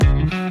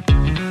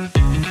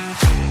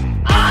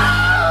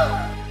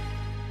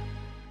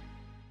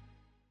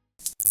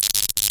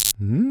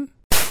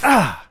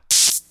Ah.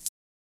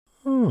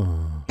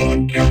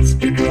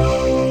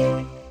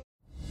 PODCASTICA.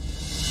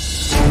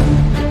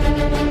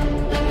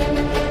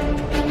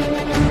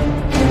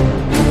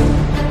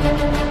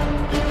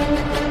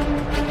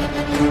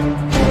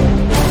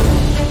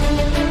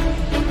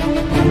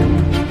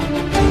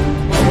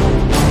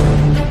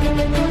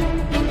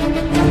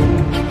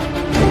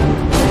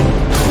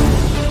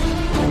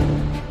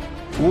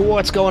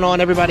 What's going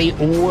on, everybody?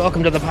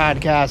 Welcome to the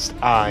podcast.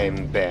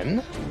 I'm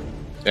Ben.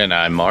 And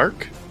I'm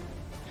Mark.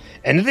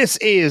 And this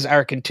is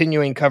our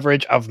continuing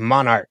coverage of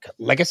Monarch,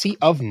 Legacy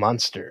of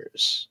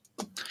Monsters.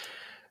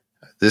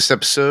 This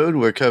episode,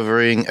 we're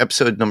covering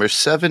episode number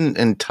 7,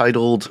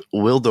 entitled,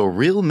 Will the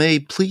Real May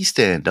Please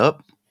Stand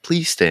Up?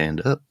 Please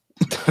Stand Up.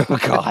 Oh,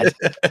 God.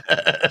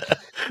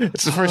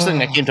 It's the first thing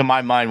that came to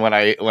my mind when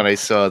I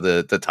saw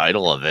the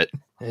title of it.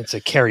 It's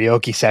a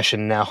karaoke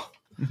session now.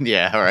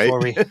 Yeah, all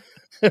right.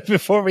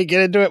 Before we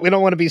get into it, we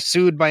don't want to be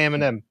sued by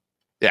Eminem.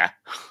 Yeah.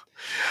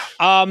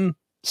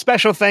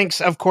 Special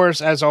thanks, of course,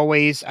 as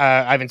always.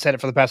 I haven't said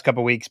it for the past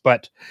couple of weeks,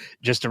 but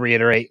just to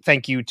reiterate,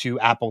 thank you to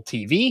Apple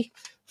TV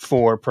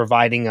for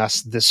providing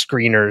us the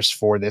screeners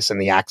for this and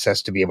the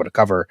access to be able to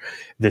cover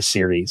this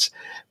series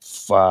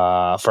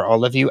for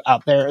all of you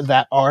out there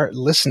that are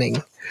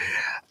listening.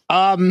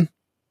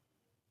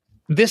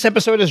 This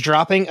episode is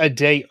dropping a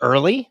day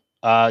early.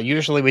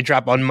 Usually we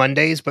drop on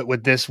Mondays, but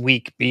with this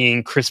week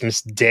being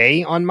Christmas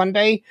Day on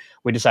Monday,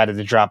 we decided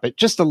to drop it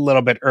just a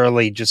little bit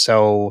early, just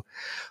so,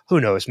 who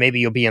knows, maybe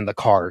you'll be in the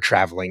car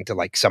traveling to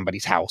like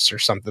somebody's house or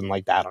something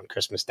like that on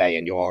Christmas Day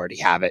and you'll already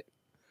have it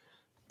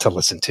to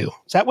listen to.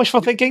 Is that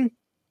wishful thinking?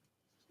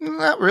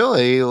 Not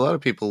really. A lot of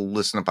people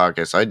listen to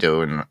podcasts. I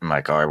do in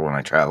my car when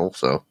I travel,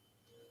 so.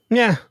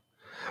 Yeah.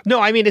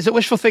 No, I mean, is it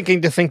wishful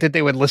thinking to think that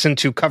they would listen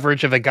to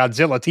coverage of a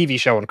Godzilla TV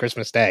show on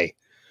Christmas Day?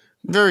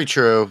 Very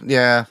true,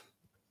 yeah.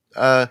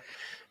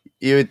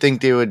 You would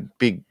think they would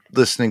be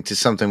listening to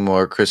something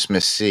more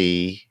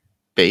Christmassy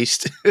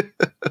based,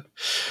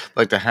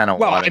 like the Hannah.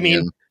 Well, I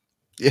mean,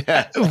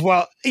 yeah.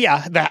 Well,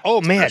 yeah. That.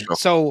 Oh man.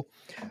 Special.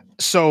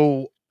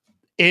 So,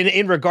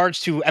 in regards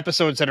to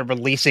episodes that are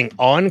releasing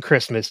on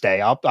Christmas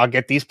Day, I'll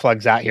get these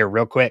plugs out here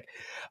real quick,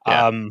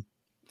 out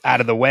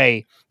of the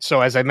way.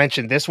 So, as I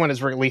mentioned, this one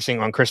is releasing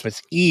on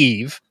Christmas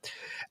Eve.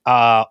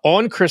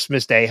 On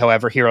Christmas Day,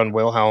 however, here on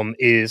Wilhelm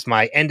is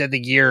my end of the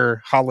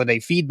year holiday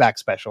feedback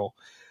special,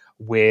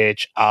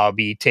 which I'll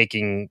be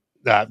taking,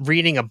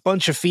 reading a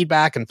bunch of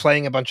feedback and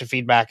playing a bunch of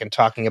feedback and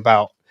talking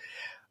about,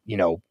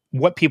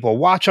 what people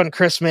watch on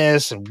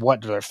Christmas and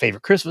what are their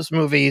favorite Christmas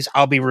movies.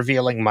 I'll be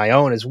revealing my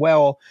own as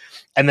well.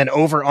 And then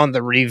over on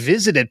the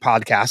Revisited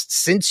podcast,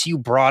 since you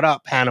brought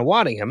up Hannah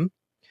Waddingham,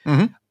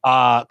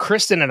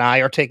 Kristen and I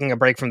are taking a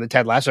break from the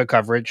Ted Lasso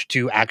coverage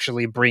to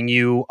actually bring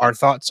you our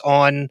thoughts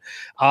on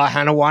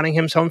Hannah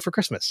Waddingham's Home for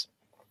Christmas.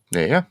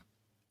 Yeah.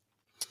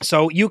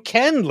 So you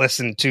can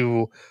listen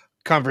to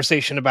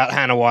conversation about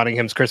Hannah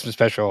Waddingham's Christmas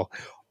special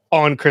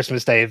on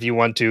Christmas Day if you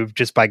want to,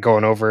 just by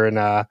going over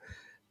and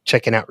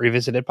checking out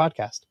Revisited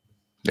podcast.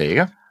 There you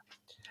go.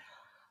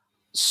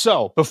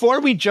 So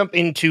before we jump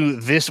into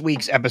this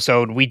week's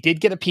episode, we did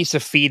get a piece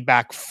of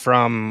feedback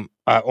from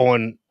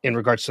in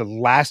regards to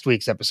last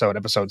week's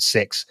episode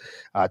 6,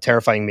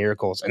 Terrifying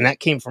Miracles, and that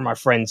came from our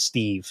friend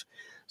Steve.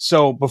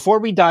 So before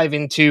we dive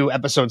into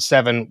episode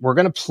 7, we're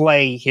going to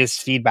play his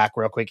feedback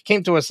real quick. It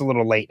came to us a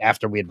little late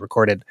after we had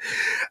recorded,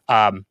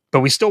 but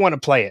we still want to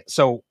play it.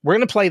 So we're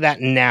going to play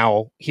that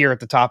now here at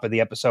the top of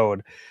the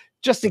episode,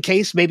 just in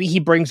case maybe he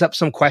brings up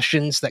some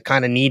questions that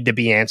kind of need to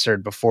be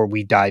answered before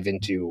we dive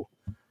into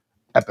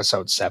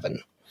episode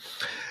 7.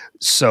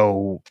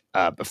 So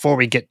before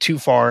we get too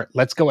far,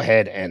 let's go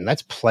ahead and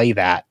let's play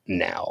that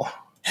now.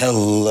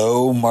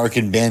 Hello, Mark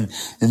and Ben.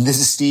 And this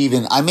is Steve.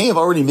 And I may have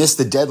already missed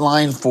the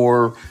deadline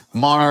for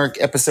Monarch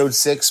episode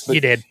 6, but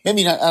you did.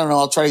 Maybe not. I don't know.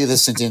 I'll try to get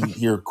this sent in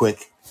here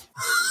quick.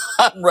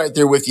 I'm right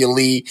there with you,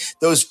 Lee.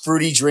 Those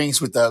fruity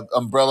drinks with the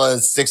umbrella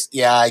 6.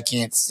 Yeah, I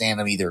can't stand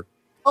them either.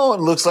 Oh,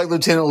 it looks like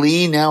Lieutenant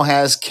Lee now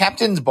has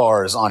captain's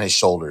bars on his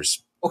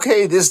shoulders.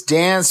 Okay, this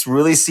dance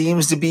really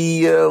seems to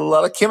be a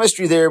lot of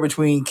chemistry there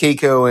between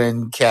Keiko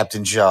and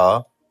Captain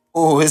Shaw.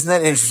 Oh, isn't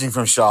that interesting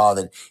from Shaw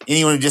that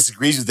anyone who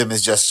disagrees with them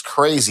is just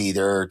crazy?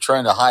 They're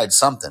trying to hide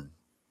something.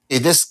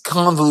 This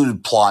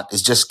convoluted plot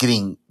is just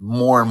getting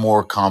more and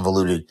more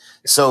convoluted.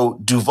 So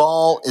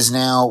Duval is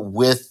now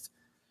with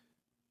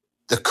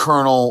the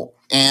Colonel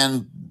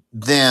and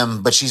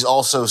them, but she's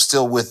also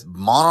still with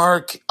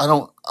Monarch.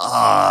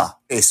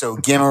 Okay, so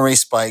gamma ray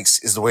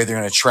spikes is the way they're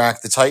going to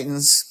track the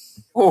Titans.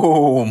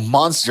 Oh,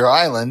 Monster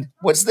Island.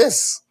 What's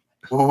this?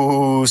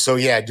 Oh, so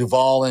yeah,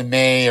 Duval and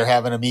May are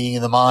having a meeting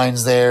in the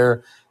mines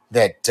there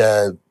that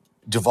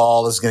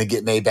Duval is going to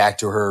get May back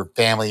to her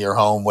family or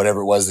home,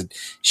 whatever it was that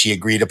she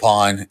agreed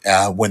upon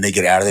when they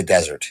get out of the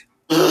desert.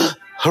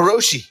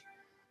 Hiroshi.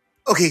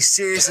 Okay,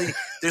 seriously,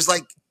 there's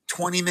like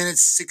 20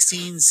 minutes,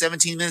 16,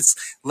 17 minutes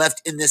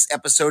left in this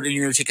episode, and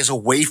you're going to take us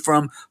away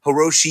from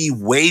Hiroshi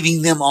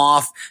waving them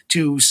off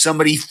to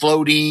somebody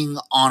floating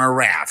on a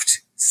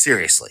raft.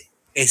 Seriously.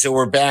 Okay, so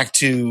we're back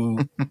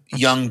to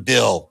young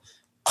Bill.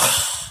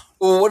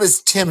 Well, what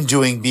is Tim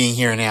doing being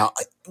here now?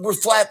 We're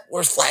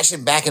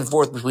flashing back and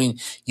forth between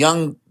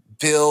young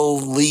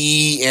Bill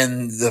Lee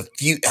and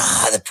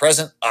the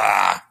present.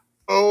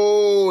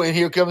 Oh, and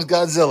here comes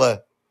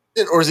Godzilla.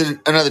 Or is it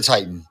another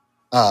Titan?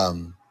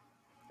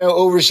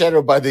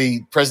 Overshadowed by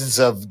the presence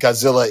of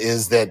Godzilla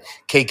is that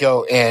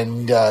Keiko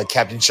and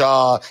Captain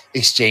Shaw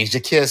exchanged a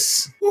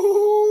kiss.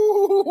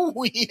 Ooh,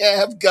 we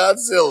have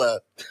Godzilla.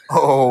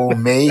 Oh,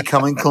 May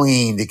coming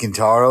clean to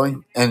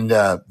Kintaro and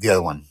the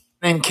other one.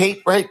 And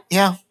Kate, right?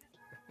 Yeah.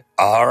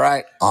 All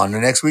right. On to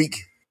next week.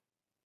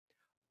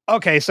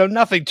 Okay, so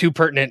nothing too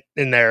pertinent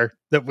in there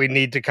that we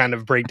need to kind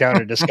of break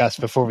down or discuss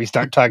before we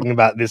start talking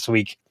about this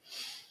week.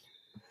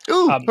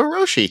 Ooh,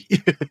 Hiroshi.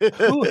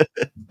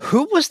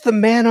 who was the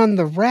man on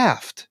the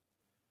raft?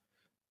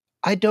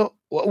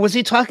 Was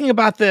he talking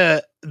about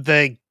the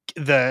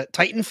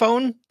Titan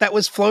phone that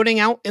was floating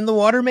out in the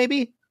water,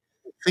 maybe?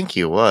 I think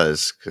he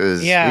was,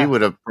 because we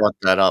would have brought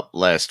that up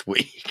last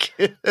week.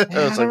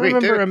 I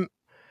remember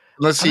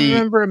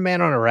a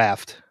man on a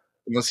raft.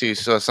 Unless he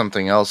saw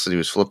something else that he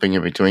was flipping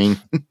in between.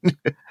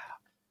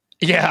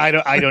 Yeah,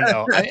 I don't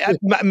know.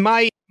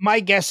 My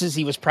guess is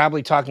he was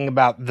probably talking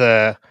about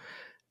the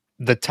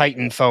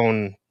Titan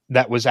phone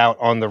that was out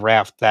on the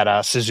raft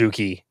that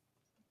Suzuki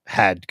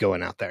had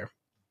going out there.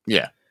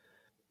 Yeah.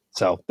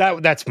 So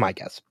that's my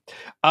guess.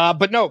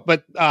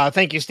 But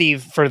thank you,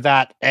 Steve, for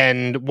that.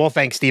 And we'll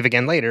thank Steve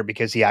again later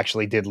because he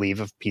actually did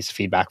leave a piece of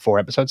feedback for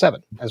episode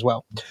 7 as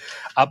well.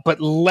 But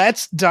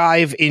let's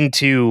dive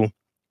into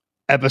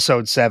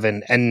episode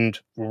 7. And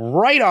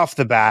right off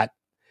the bat,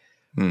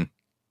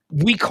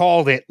 we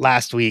called it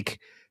last week.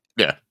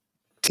 Yeah.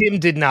 Tim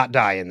did not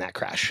die in that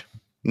crash.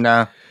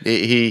 Nah,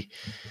 he's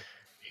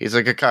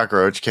like a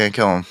cockroach. Can't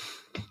kill him.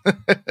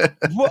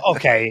 Well,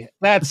 okay,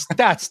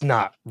 that's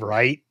not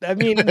right. I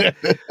mean,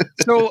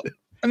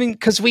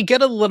 because we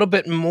get a little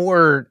bit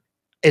more,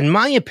 in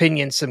my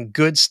opinion, some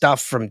good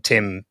stuff from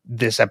Tim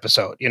this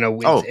episode.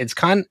 It's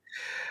kind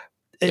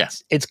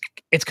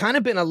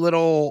of been a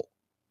little,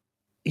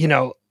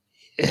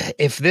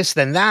 if this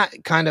then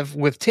that kind of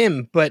with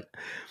Tim, but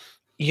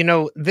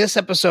this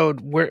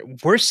episode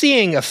we're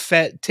seeing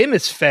Tim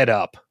is fed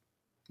up.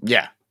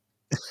 Yeah.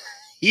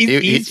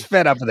 He's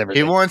fed up with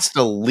everything. He wants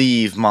to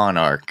leave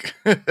Monarch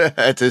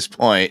at this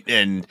point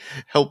and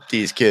help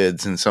these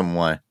kids in some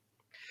way.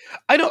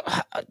 I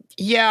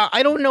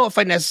don't know if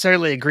I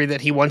necessarily agree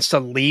that he wants to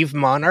leave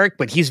Monarch,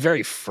 but he's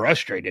very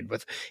frustrated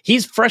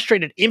he's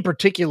frustrated in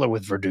particular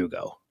with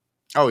Verdugo.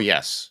 Oh,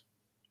 yes.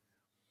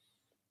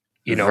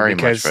 Very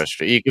much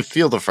frustrated. You can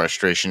feel the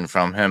frustration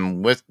from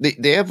him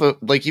they have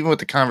even with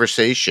the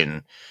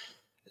conversation,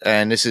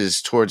 and this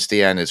is towards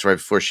the end, it's right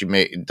before she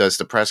does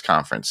the press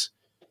conference.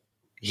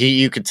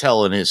 You could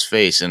tell in his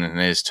face and in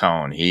his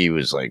tone, he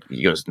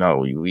goes, no,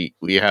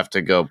 we have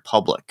to go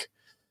public.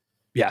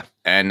 Yeah.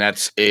 And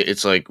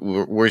it's like,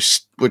 we're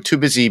too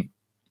busy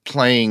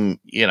playing,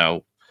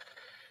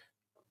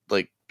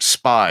 like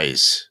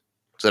spies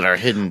that are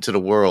hidden to the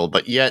world,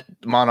 but yet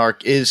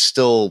Monarch is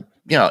still,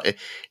 it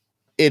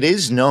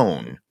is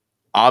known,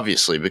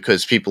 obviously,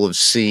 because people have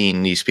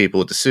seen these people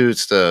with the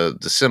suits, the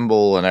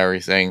symbol and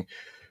everything,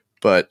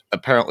 but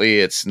apparently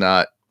it's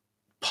not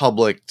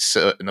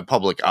in the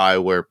public eye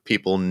where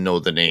people know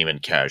the name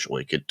and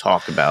casually could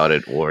talk about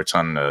it, or it's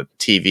on the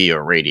TV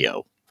or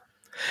radio.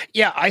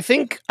 Yeah, I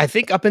think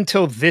up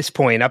until this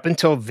point, up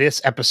until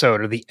this episode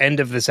or the end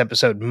of this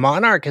episode,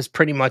 Monarch has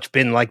pretty much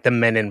been like the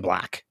Men in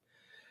Black.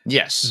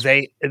 Yes.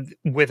 They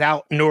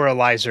without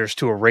neuralizers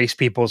to erase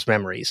people's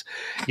memories.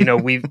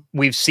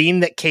 We've seen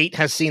that Kate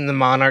has seen the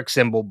Monarch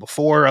symbol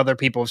before, other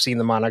people have seen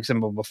the Monarch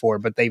symbol before,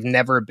 but they've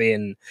never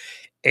been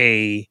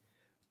a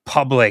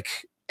public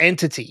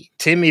entity.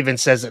 Tim even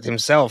says it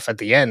himself at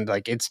the end,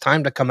 like, it's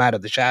time to come out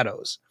of the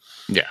shadows.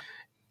 Yeah.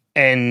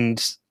 And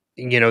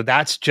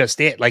that's just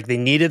it. Like, they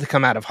needed to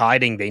come out of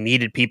hiding. They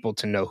needed people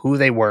to know who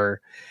they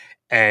were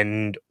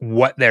and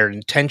what their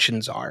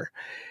intentions are.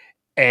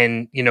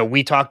 And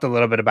we talked a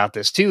little bit about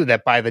this too,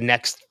 that by the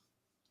next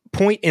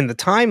point in the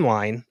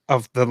timeline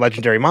of the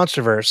Legendary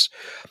Monsterverse,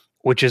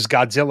 which is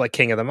Godzilla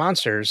King of the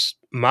Monsters,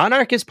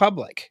 Monarch is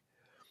public.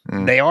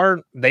 They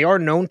are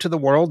known to the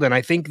world, and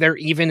I think they're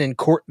even in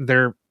court.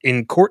 They're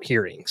in court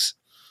hearings.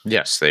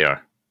 Yes, they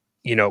are.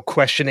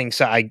 Questioning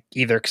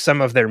either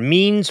some of their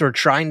means or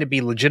trying to be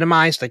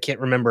legitimized. I can't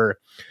remember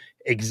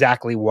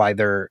exactly why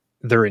they're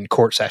in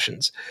court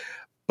sessions,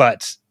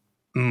 but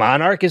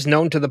Monarch is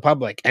known to the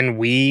public, and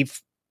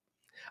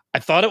I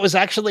thought it was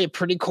actually a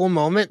pretty cool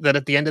moment that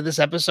at the end of this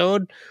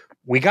episode,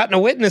 we got to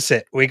witness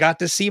it. We got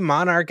to see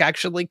Monarch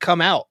actually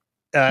come out,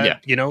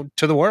 to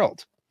the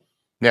world.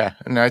 Yeah,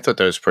 and I thought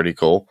that was pretty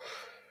cool.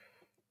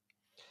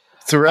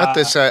 Throughout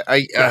this, I've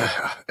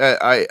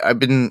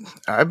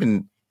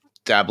been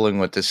dabbling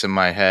with this in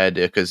my head,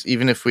 because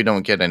even if we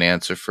don't get an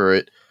answer for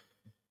it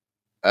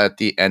at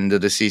the end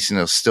of the season,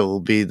 it'll still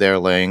be there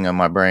laying on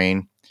my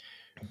brain.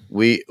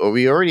 We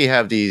already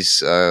have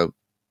these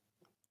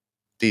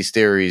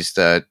theories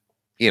that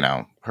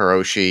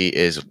Hiroshi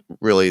is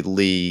really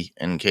Lee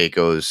and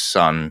Keiko's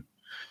son.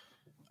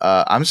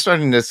 I'm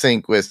starting to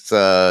think with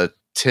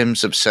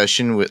Tim's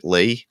obsession with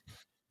Lee,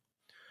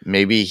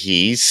 maybe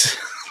he's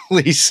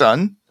Lee's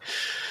son.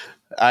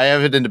 I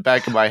have it in the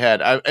back of my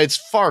head. It's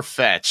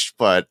far-fetched,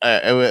 but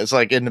it was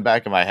like in the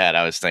back of my head,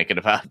 I was thinking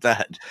about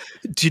that.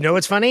 Do you know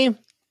what's funny?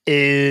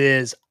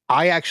 Is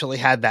I actually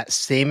had that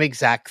same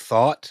exact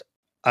thought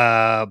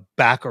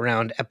back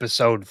around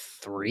episode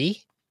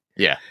 3.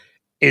 Yeah.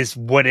 Is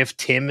what if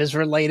Tim is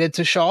related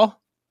to Shaw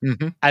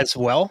as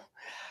well?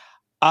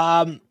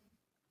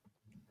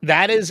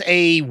 That is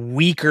a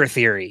weaker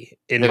theory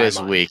in my mind. It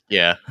is weak,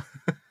 yeah.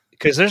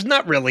 Because there's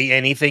not really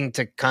anything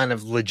to kind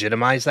of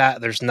legitimize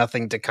that. There's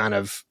nothing to kind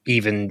of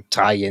even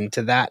tie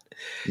into that.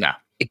 No.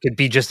 It could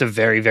be just a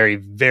very, very,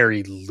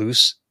 very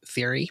loose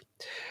theory.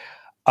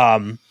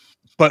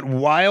 But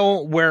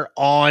while we're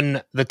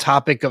on the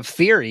topic of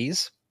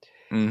theories,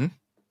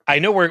 I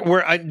know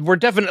we're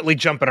definitely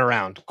jumping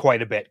around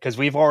quite a bit because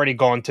we've already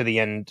gone to the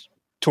end,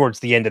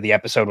 towards the end of the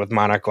episode with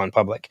Monarch on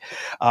Public.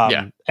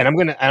 And I'm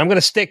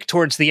gonna stick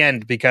towards the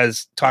end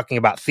because talking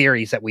about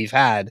theories that we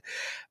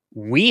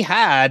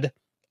had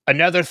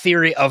another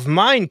theory of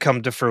mine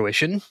come to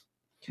fruition.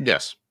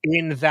 Yes.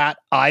 In that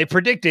I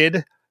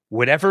predicted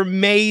whatever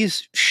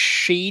May's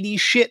shady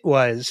shit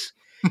was,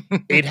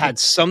 it had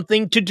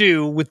something to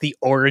do with the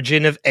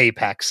origin of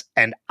Apex,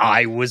 and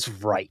I was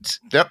right.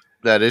 Yep,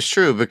 that is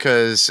true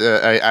because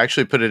I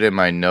actually put it in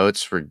my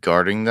notes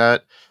regarding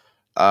that.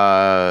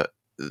 I'm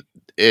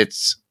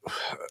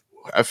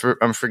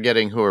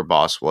forgetting who her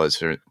boss was,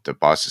 the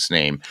boss's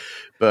name,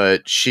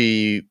 but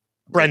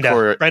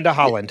Brenda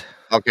Holland.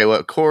 Okay,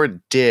 what Cora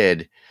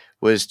did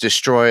was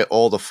destroy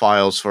all the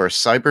files for a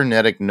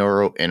cybernetic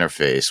neural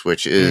interface,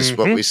 which is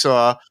what we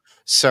saw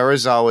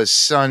Serizawa's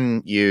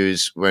son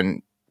use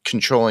when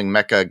controlling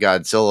Mecha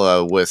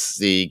Godzilla with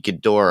the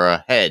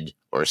Ghidorah head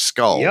or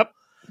skull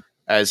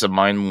as a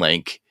mind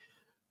link.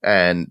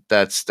 And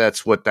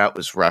that's what that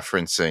was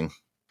referencing.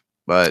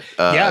 But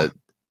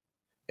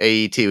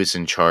AET was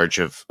in charge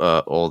of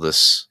all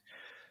this,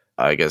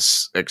 I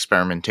guess,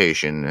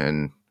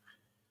 experimentation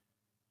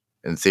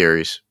and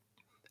theories.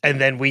 And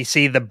then we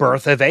see the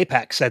birth of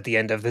Apex at the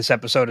end of this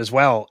episode as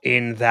well,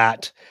 in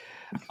that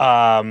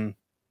I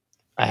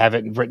have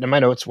it written in my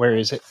notes. Where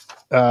is it?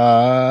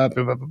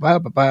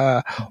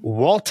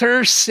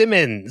 Walter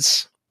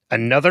Simmons,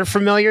 another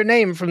familiar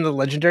name from the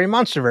legendary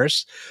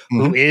Monsterverse,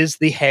 who is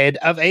the head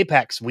of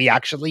Apex. We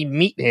actually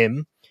meet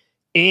him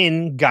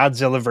in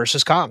Godzilla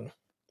vs. Kong.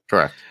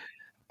 Correct.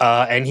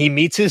 And he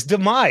meets his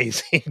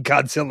demise in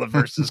Godzilla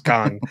vs.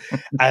 Kong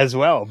as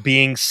well,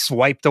 being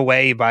swiped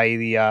away by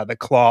the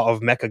claw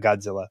of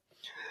Mechagodzilla.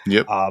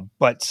 Yep.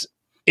 But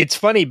it's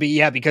funny,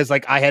 because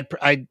like I had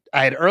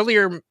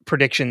earlier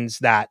predictions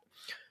that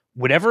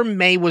whatever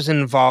May was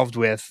involved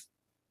with,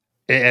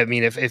 I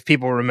mean, if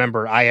people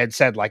remember, I had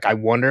said, like, I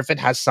wonder if it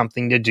has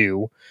something to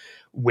do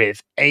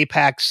with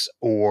Apex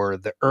or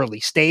the early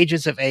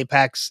stages of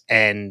Apex.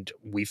 And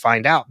we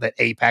find out that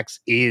Apex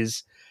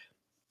is,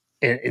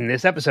 in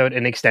this episode,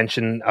 an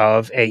extension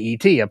of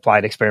AET,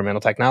 Applied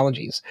Experimental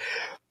Technologies.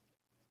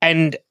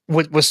 And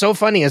what was so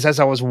funny is, as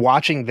I was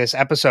watching this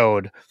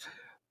episode,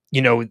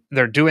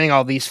 they're doing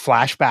all these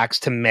flashbacks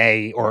to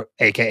May, or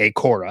AKA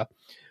Cora,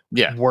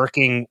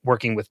 working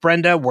with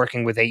Brenda,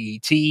 working with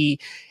AET.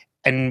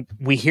 And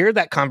we hear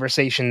that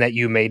conversation that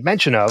you made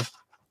mention of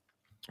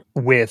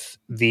with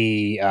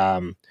the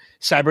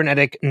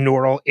cybernetic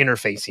neural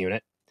interface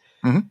unit.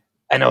 And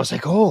I was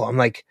like,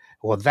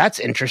 well, that's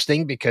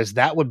interesting, because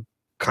that would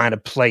kind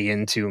of play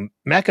into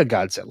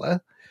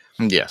Mechagodzilla.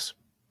 Yes.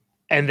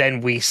 And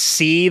then we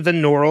see the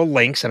neural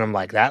links, and I'm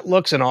like, that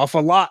looks an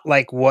awful lot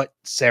like what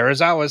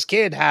Serizawa's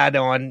kid had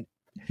on.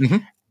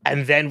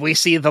 And then we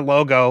see the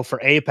logo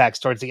for Apex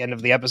towards the end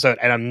of the episode.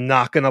 And I'm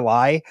not going to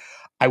lie,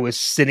 I was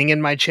sitting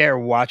in my chair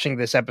watching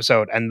this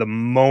episode, and the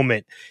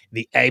moment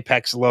the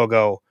Apex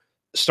logo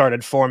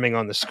started forming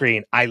on the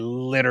screen, I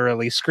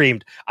literally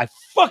screamed, I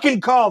fucking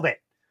called it.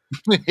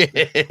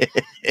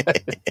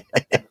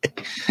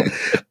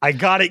 I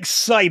got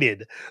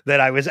excited that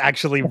I was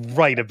actually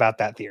right about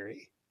that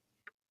theory.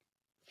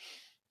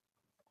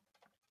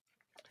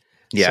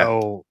 Yeah.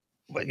 So,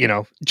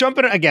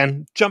 jumping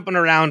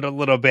around a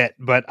little bit,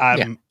 but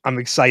I'm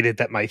excited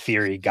that my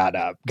theory got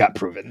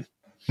proven.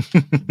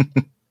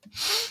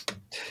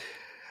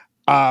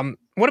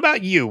 What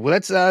about you?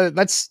 Let's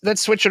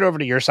switch it over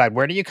to your side.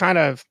 Where do you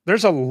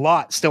there's a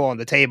lot still on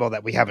the table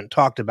that we haven't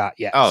talked about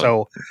yet.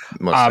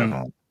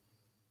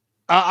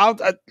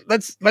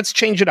 Let's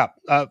change it up.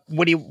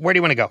 Where do you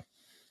want to go?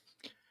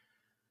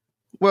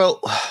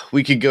 Well,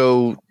 we could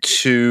go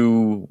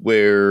to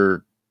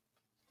where,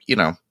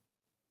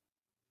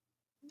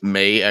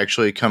 May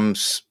actually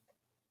comes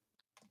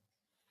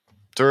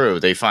through.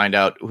 They find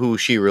out who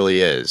she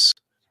really is.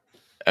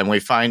 And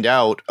we find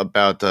out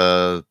about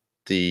the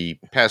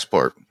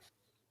passport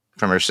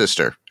from her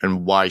sister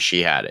and why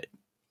she had it.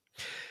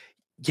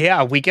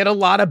 Yeah, we get a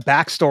lot of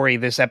backstory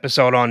this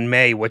episode on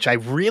May, which I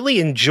really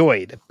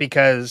enjoyed,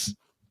 because,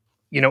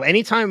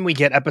 anytime we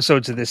get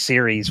episodes of this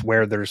series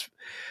where there's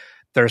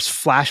there's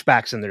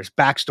flashbacks and there's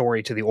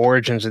backstory to the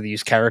origins of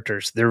these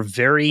characters. They're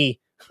very,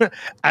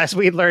 as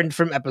we learned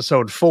from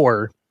episode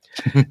 4,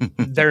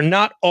 they're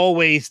not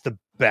always the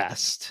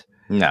best.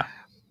 No.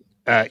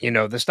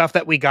 The stuff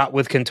that we got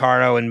with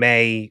Kentaro and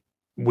May,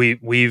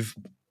 we've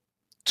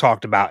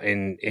talked about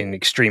in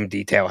extreme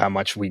detail how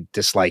much we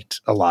disliked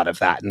a lot of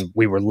that, and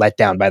we were let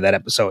down by that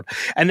episode.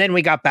 And then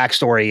we got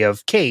backstory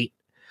of Kate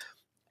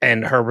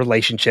and her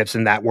relationships,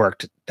 and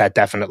that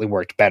definitely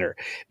worked better.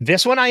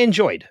 This one I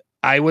enjoyed.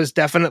 I was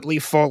definitely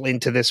full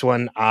into this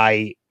one.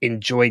 I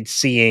enjoyed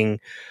seeing,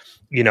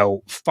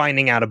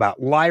 finding out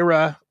about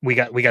Lyra. We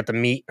got to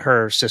meet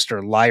her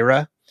sister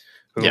Lyra,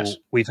 who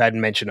we've had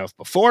mention of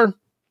before.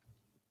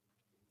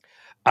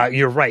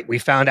 You're right. We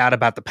found out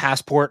about the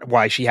passport,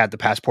 why she had the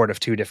passport of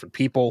 2 different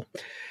people.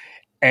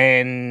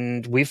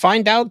 And we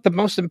find out the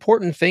most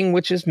important thing,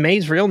 which is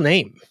May's real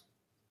name,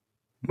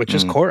 which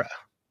is Cora.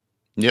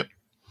 Yep.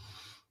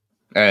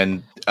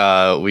 And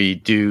we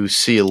do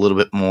see a little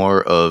bit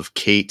more of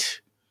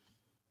Kate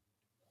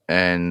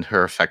and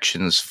her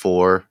affections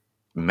for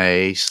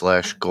May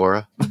 /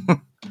 Cora.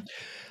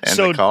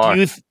 So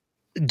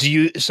do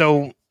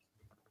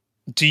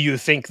you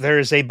think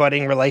there's a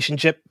budding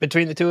relationship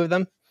between the 2 of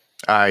them?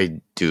 I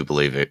do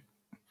believe it.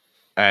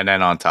 And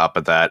then on top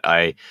of that,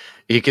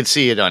 you can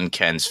see it on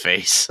Ken's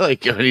face.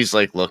 Like when he's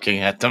like looking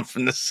at them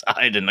from the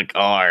side in the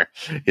car.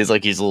 He's a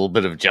little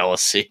bit of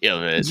jealousy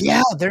of it.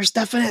 Yeah, there's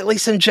definitely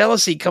some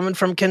jealousy coming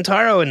from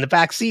Kentaro in the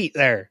back seat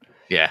there.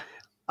 Yeah.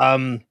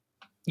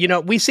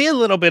 We see a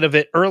little bit of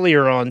it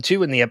earlier on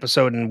too in the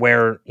episode, and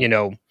where,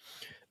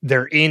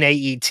 they're in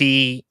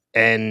AET,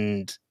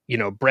 and,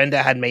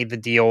 Brenda had made the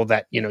deal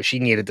that, she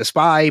needed to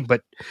spy,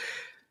 but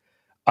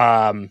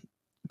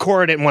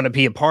Cora didn't want to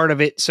be a part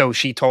of it, so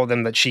she told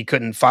them that she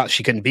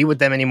couldn't be with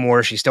them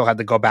anymore. She still had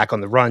to go back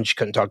on the run. She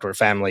couldn't talk to her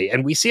family.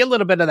 And we see a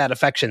little bit of that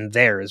affection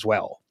there as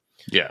well.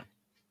 Yeah.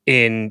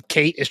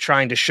 Kate is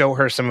trying to show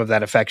her some of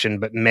that affection,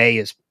 but May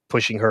is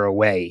pushing her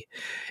away.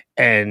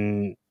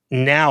 And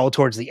now,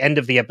 towards the end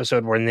of the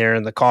episode, when they're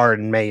in the car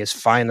and May is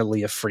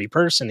finally a free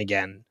person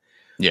again.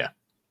 Yeah.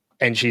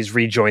 And she's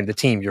rejoined the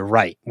team. You're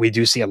right. We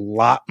do see a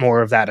lot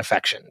more of that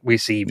affection. We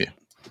see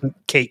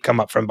Kate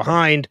come up from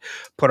behind,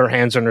 put her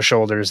hands on her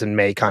shoulders, and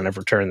May kind of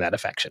return that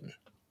affection.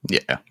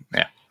 Yeah.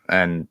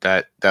 And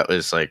that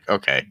was like,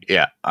 okay,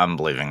 yeah, I'm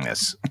believing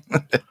this.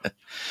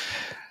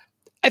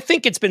 I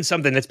think it's been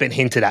something that's been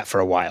hinted at for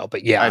a while,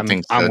 but yeah, I'm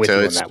with you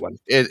on that one.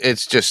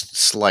 It's just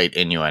slight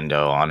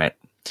innuendo on it.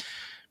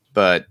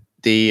 But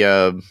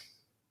the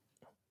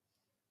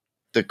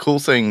cool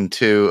thing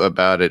too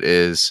about it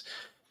is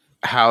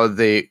how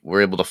they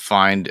were able to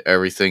find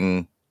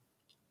everything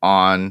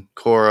on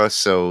Cora.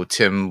 So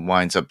Tim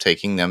winds up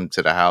taking them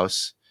to the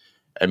house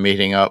and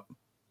meeting up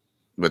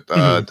with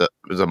the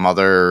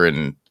mother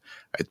and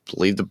I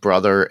believe the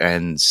brother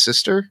and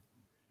sister.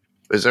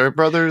 Is there a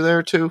brother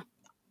there too?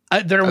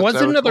 There was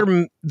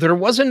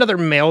another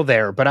male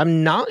there, but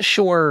I'm not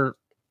sure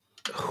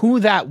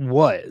who that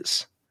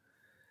was.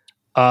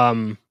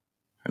 An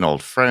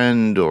old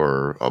friend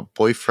or a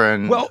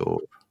boyfriend.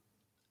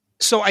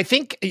 So I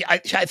think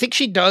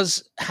she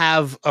does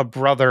have a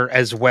brother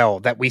as well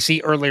that we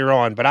see earlier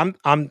on. But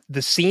I'm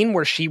the scene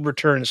where she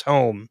returns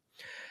home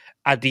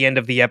at the end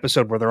of the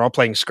episode where they're all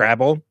playing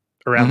Scrabble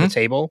around the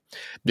table.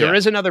 There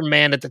is another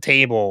man at the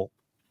table,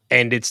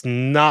 and it's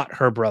not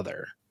her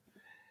brother.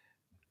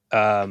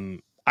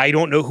 I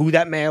don't know who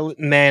that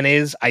man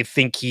is. I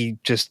think he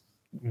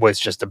was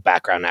just a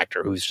background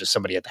actor who's just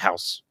somebody at the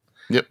house.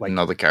 Yep, like,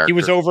 another character. He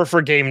was over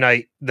for game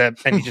night, and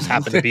he just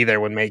happened to be there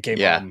when May came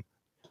home.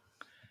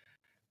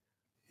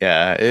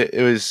 Yeah,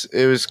 it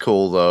was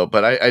cool though.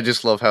 But I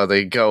just love how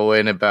they go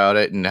in about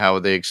it and how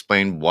they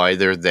explain why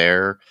they're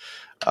there.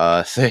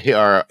 They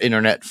are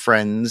internet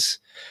friends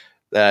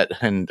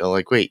and they're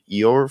like, wait,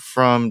 you're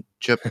from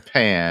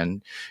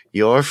Japan,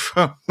 you're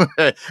from,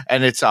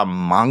 and it's a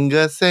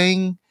manga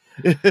thing.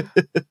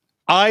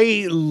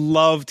 I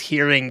loved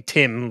hearing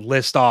Tim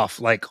list off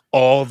like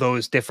all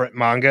those different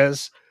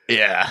mangas.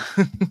 Yeah.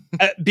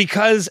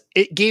 Because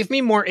it gave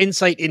me more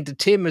insight into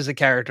Tim as a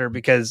character,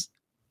 because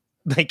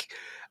like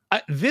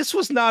this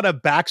was not a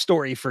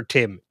backstory for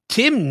Tim.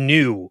 Tim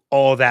knew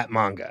all that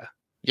manga.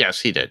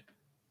 Yes, he did.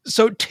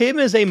 So Tim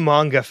is a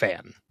manga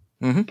fan,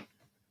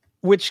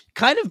 which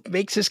kind of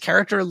makes his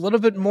character a little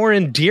bit more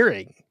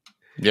endearing.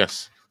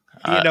 Yes.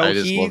 I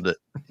just loved it.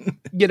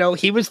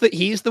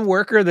 He's the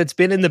worker that's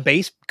been in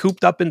the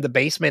cooped up in the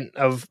basement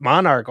of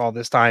Monarch all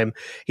this time.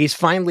 He's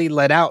finally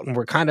let out, and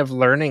we're kind of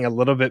learning a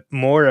little bit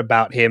more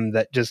about him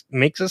that just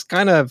makes us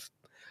kind of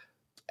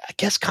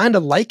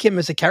like him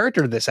as a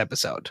character this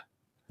episode.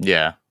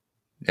 Yeah.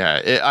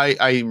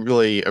 I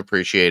really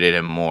appreciated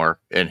him more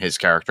and his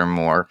character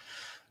more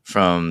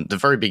from the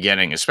very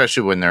beginning,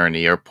 especially when they're in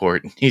the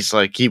airport. He's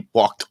like, he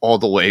walked all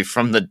the way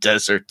from the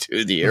desert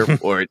to the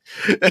airport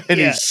and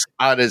he's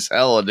hot as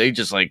hell, and they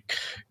just like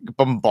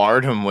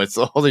bombard him with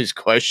all these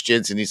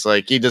questions, and he's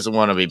like, he doesn't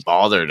want to be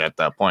bothered at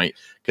that point,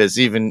 because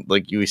even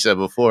like you said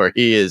before,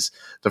 he is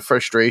the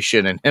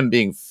frustration and him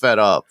being fed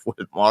up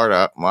with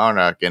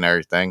Monarch and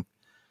everything.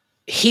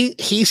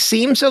 he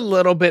seems a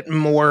little bit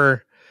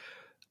more,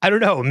 I don't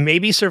know,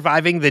 maybe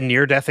surviving the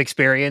near-death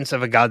experience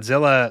of a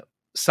Godzilla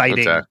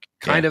sighting Attack,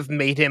 kind of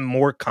made him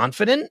more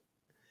confident.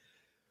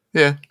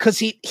 Yeah. Because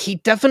he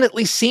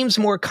definitely seems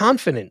more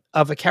confident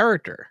of a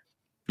character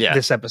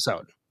this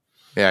episode.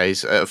 Yeah,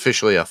 he's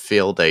officially a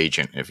field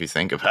agent, if you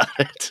think about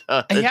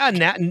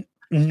it.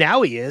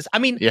 Now he is. I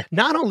mean,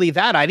 not only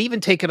that, I'd even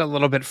take it a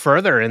little bit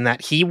further in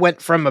that he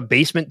went from a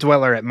basement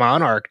dweller at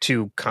Monarch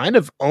to kind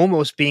of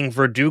almost being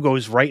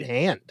Verdugo's right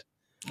hand.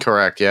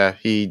 Correct, yeah.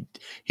 He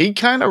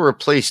kind of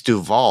replaced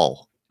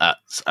Duval at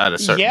a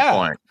certain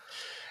point.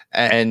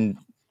 And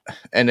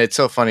it's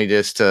so funny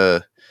just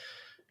to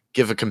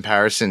give a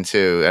comparison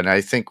to, and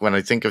I think when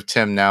I think of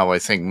Tim now, I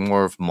think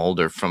more of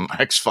Mulder from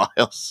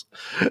X-Files.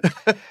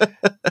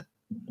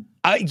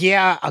 Oh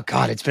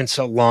God, it's been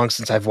so long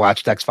since I've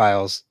watched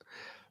X-Files,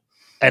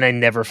 and I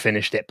never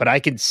finished it, but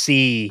I could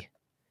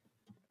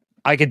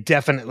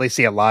definitely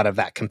see a lot of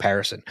that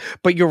comparison.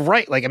 But you're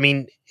right. Like, I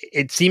mean,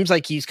 it seems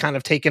like he's kind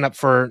of taken up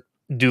for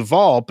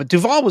Duval, but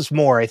Duval was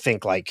more, I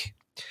think, like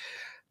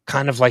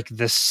kind of like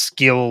the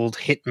skilled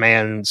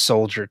hitman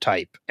soldier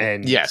type.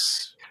 And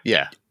yes.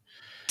 Yeah.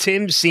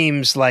 Tim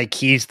seems like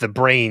he's the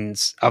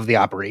brains of the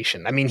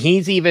operation. I mean,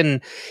 he's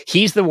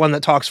the one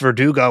that talks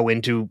Verdugo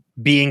into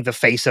being the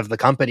face of the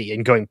company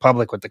and going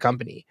public with the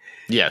company.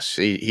 Yes,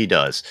 he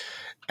does.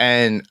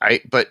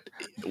 But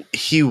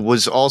he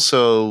was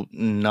also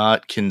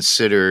not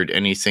considered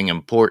anything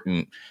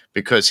important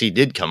because he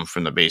did come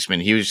from the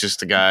basement. He was just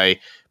the guy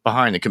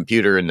behind the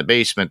computer in the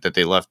basement that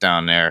they left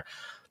down there,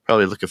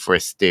 probably looking for a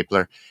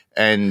stapler.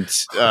 And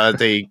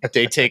they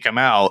take him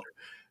out.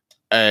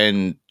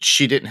 And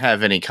she didn't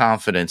have any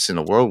confidence in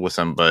the world with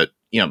him, but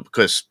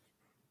because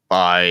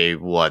by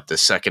the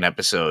second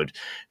episode,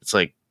 it's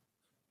like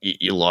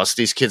you lost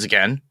these kids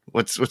again.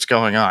 What's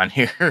going on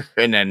here?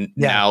 And then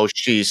now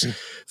she's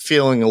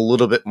feeling a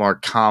little bit more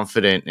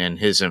confident in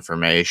his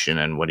information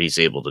and what he's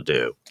able to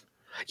do.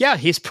 Yeah,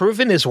 he's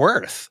proven his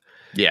worth.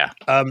 Yeah,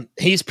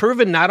 he's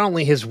proven not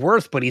only his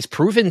worth, but he's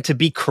proven to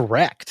be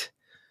correct.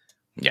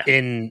 Yeah.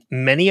 In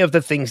many of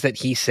the things that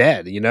he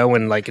said,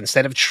 and like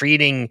instead of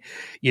treating,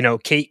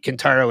 Kate,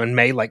 Kentaro, and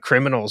May like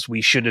criminals,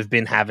 we should have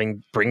been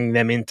bringing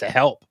them in to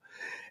help.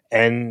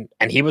 And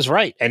he was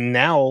right. And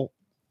now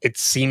it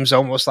seems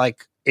almost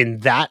like in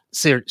that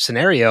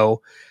scenario,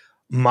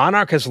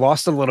 Monarch has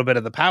lost a little bit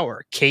of the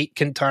power. Kate,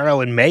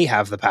 Kentaro, and May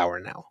have the power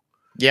now.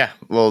 Yeah.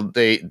 Well,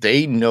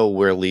 they know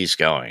where Lee's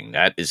going.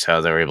 That is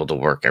how they're able to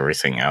work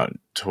everything out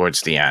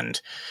towards the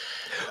end.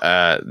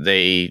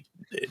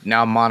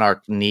 Now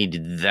Monarch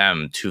needed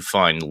them to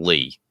find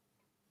Lee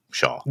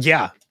Shaw.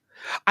 Yeah.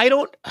 I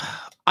don't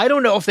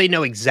know if they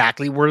know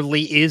exactly where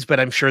Lee is, but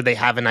I'm sure they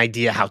have an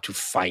idea how to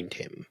find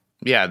him.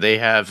 Yeah, they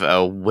have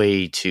a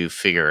way to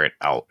figure it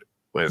out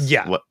with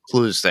what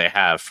clues they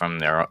have from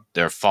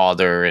their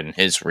father and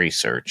his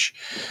research.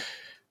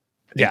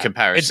 In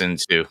comparison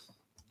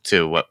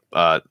to what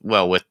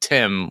with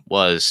Tim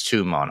was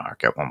to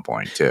Monarch at one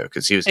point too,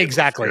 because he was able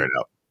to figure it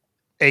out.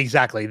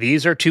 Exactly.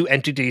 These are two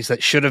entities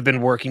that should have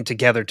been working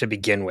together to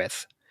begin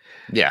with.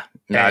 Yeah.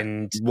 Not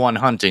one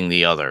hunting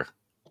the other.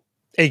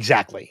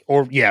 Exactly.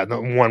 Or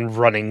the one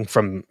running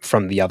from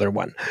the other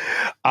one.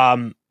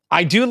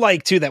 I do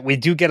like too that we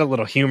do get a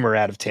little humor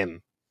out of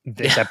Tim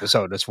this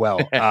episode as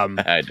well.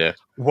 I do.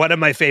 One of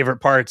my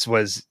favorite parts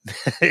was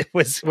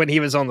when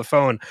he was on the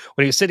phone,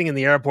 when he was sitting in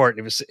the airport,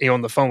 he was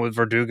on the phone with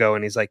Verdugo,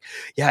 and he's like,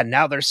 yeah,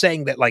 now they're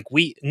saying that like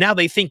now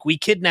they think we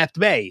kidnapped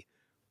May.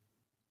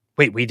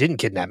 Wait, we didn't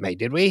kidnap May,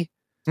 did we?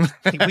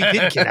 We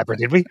didn't kidnap her,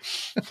 did we?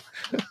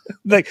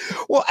 Like,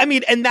 well, I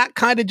mean, and that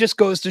kind of just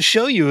goes to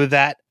show you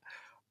that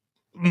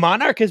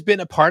Monarch has been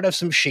a part of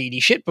some shady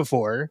shit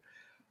before,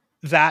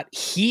 that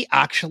he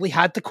actually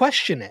had to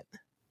question it.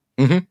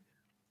 Mm-hmm.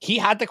 He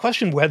had to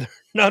question whether or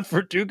not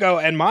Verdugo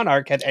and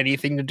Monarch had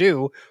anything to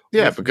do.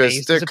 Yeah, because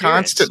May's they're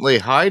disappearance. constantly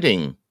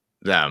hiding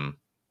them.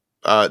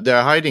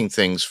 They're hiding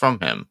things from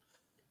him.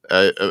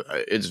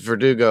 It's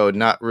Verdugo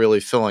not really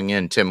filling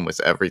in Tim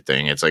with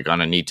everything. It's like on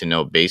a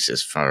need-to-know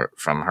basis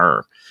from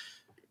her.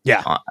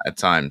 Yeah. At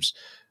times.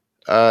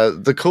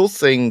 The cool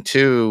thing,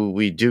 too,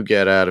 we do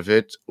get out of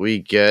it, we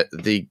get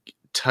the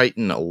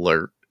Titan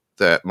alert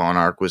that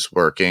Monarch was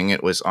working.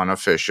 It was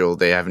unofficial.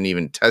 They haven't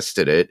even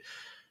tested it.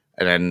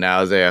 And then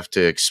now they have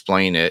to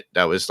explain it.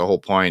 That was the whole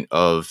point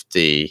of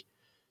them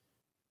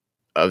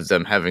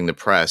having the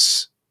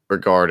press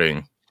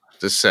regarding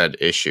the said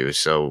issue.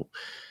 So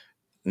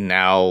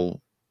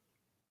now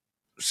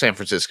San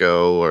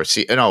Francisco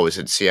it was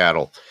in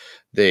Seattle.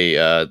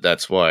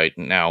 That's why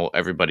now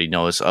everybody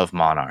knows of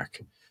Monarch.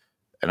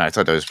 And I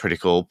thought that was pretty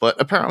cool. But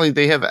apparently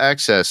they have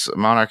access.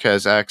 Monarch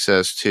has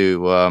access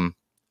to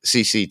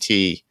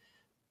CCT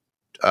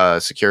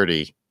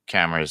security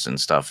cameras and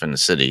stuff in the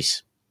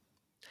cities.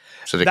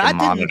 So they can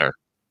monitor.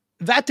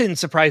 That didn't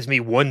surprise me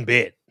one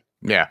bit.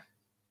 Yeah.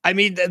 I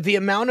mean, the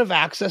amount of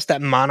access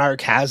that Monarch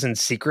has in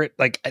secret,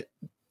 like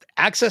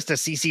access to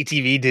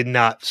CCTV did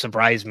not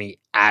surprise me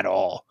at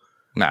all.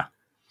 No.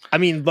 I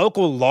mean,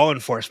 local law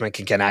enforcement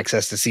can get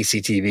access to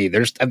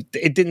CCTV.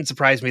 It didn't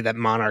surprise me that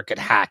Monarch could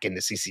hack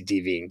into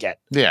CCTV and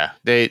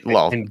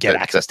get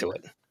access to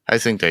it. I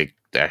think they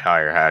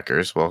hire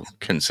hackers. Well,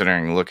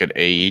 considering look at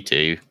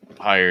AET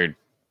hired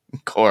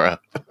Cora.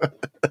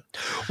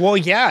 Well,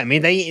 yeah, I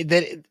mean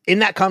they in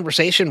that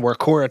conversation where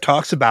Cora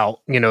talks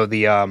about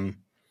the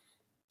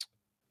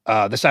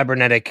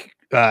cybernetic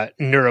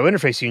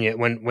neurointerface unit,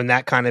 when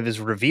that kind of is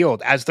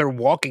revealed as they're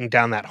walking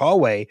down that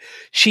hallway,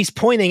 she's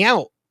pointing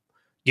out,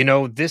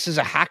 this is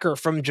a hacker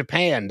from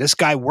Japan. This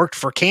guy worked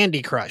for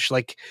Candy Crush.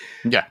 Like,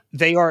 yeah,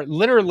 they are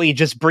literally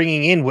just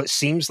bringing in what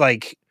seems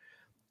like,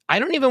 I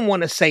don't even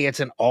want to say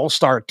it's an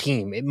all-star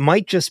team. It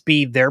might just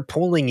be they're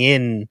pulling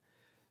in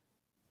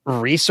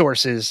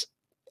resources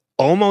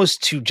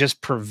almost to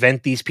just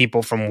prevent these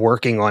people from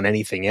working on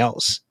anything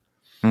else.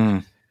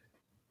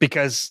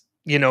 Because,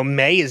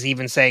 May is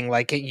even saying,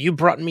 like, hey, you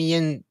brought me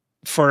in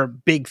for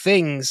big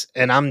things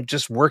and I'm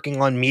just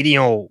working on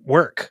medial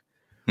work.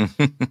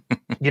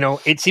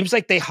 It seems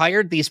like they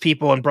hired these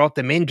people and brought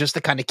them in just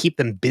to kind of keep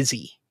them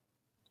busy.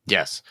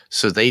 Yes.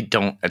 So they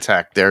don't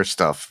attack their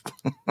stuff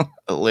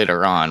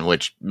later on,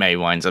 which May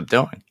winds up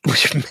doing.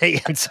 Which May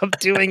ends up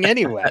doing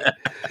anyway.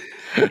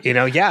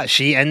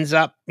 She ends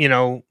up,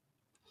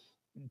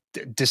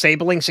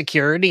 disabling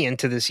security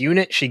into this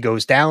unit. She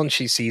goes down,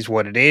 she sees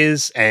what it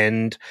is,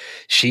 and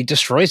she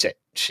destroys it.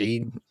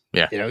 She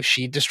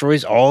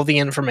destroys all the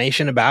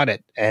information about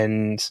it.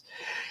 And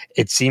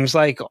it seems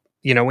like,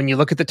 when you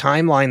look at the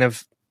timeline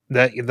of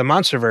the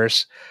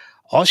Monsterverse,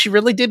 all she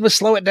really did was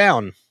slow it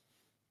down.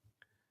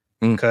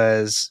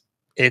 Because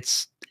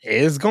it's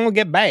going to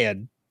get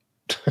bad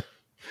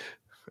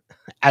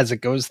as it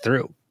goes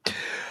through.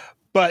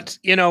 But,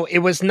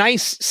 it was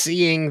nice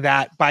seeing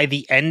that by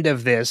the end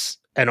of this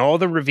and all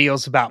the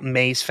reveals about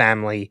May's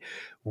family,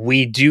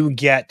 we do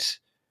get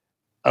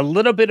a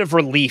little bit of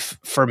relief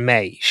for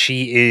May.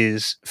 She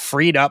is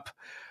freed up.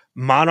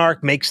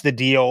 Monarch makes the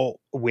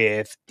deal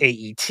with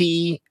AET,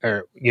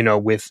 or,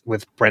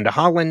 with Brenda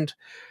Holland.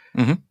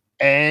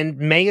 And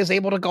May is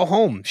able to go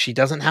home. She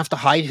doesn't have to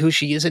hide who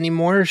she is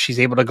anymore. She's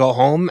able to go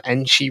home,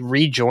 and she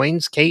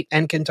rejoins Kate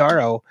and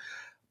Kentaro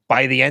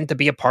by the end to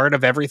be a part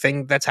of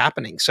everything that's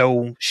happening.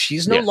 So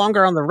she's no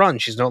longer on the run.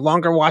 She's no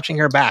longer watching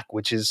her back,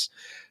 which is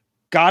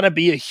gotta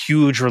be a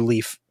huge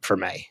relief for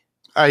May.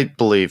 I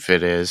believe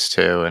it is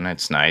too, and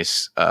it's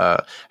nice.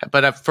 But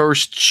at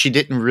first, she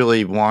didn't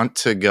really want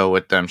to go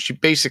with them. She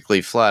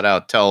basically flat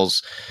out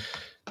tells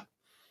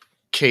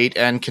Kate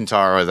and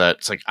Kentaro that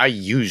it's like, I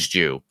used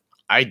you.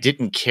 I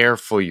didn't care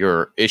for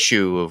your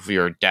issue of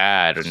your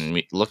dad and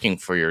me looking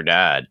for your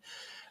dad.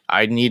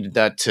 I needed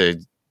that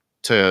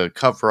to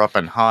cover up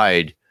and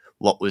hide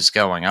what was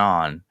going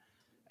on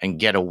and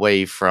get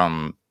away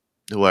from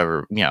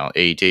whoever,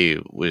 AD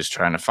was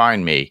trying to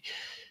find me.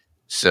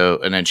 So,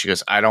 and then she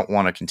goes, I don't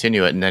want to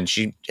continue it. And then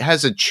she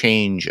has a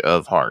change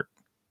of heart.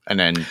 And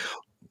then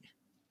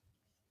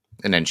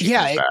she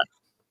comes back.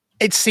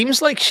 It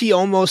seems like she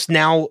almost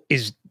now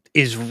is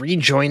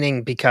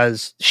rejoining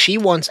because she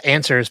wants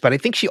answers, but I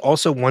think she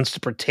also wants to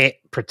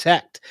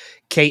protect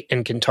Kate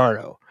and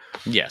Kentaro.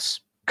 Yes.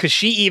 Because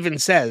she even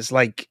says,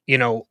 like,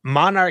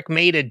 Monarch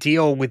made a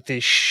deal with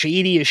this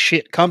shady as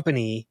shit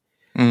company.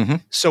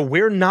 So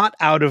we're not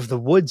out of the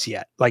woods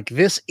yet. Like,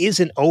 this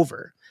isn't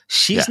over.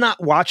 She's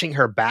not watching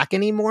her back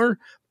anymore,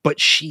 but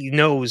she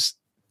knows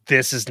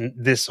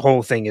this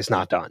whole thing is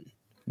not done.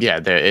 Yeah,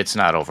 it's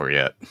not over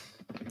yet.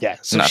 Yeah,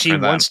 so she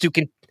wants to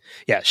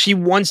she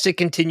wants to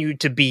continue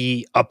to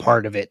be a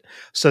part of it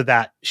so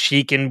that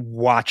she can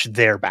watch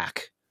their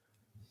back.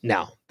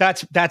 Now,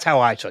 that's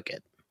how I took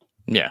it.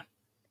 Yeah.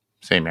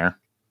 Same here.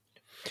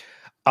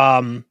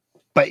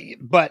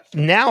 But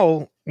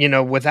now,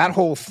 with that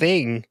whole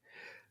thing,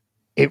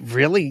 it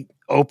really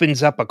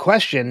opens up a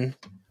question.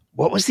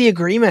 What was the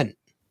agreement?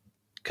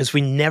 Because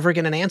we never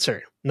get an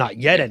answer. Not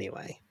yet,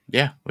 anyway.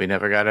 Yeah, we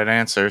never got an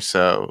answer,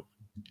 so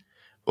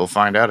we'll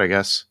find out, I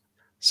guess.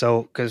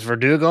 So, because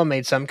Verdugo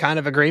made some kind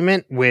of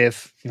agreement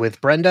with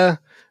Brenda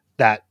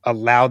that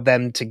allowed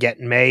them to get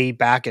May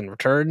back in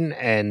return,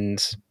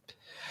 and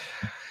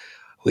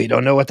we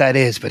don't know what that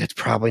is, but it's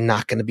probably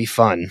not going to be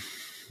fun.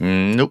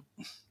 Nope.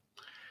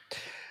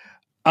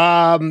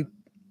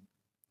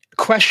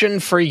 Question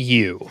for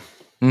you.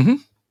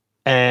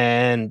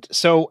 And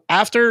so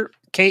after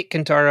Kate,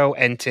 Kentaro,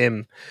 and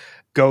Tim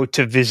go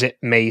to visit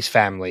May's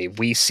family,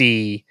 we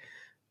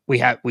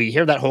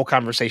hear that whole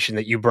conversation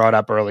that you brought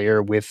up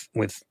earlier with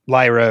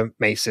Lyra,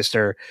 May's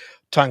sister,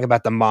 talking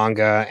about the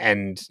manga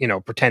and,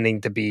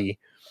 pretending to be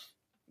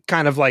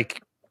kind of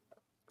like,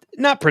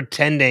 not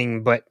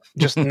pretending, but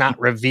just not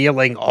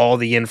revealing all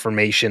the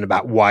information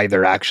about why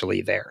they're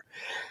actually there.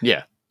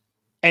 Yeah.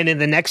 And in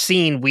the next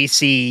scene, we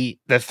see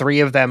the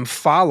three of them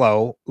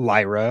follow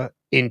Lyra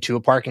into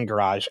a parking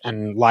garage,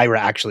 and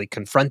Lyra actually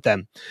confront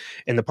them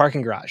in the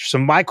parking garage. So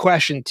my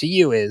question to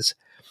you is,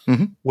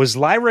 was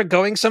Lyra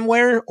going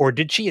somewhere, or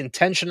did she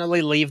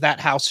intentionally leave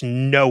that house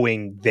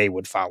knowing they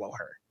would follow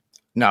her?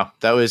 No,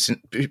 that was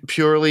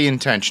purely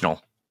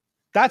intentional.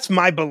 That's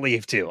my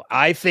belief too.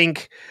 I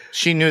think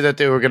She knew that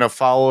they were going to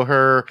follow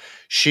her.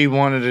 She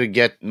wanted to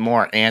get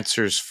more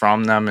answers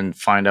from them and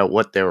find out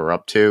what they were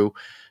up to.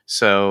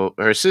 So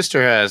her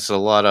sister has a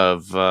lot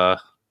of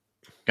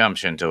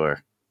gumption to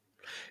her.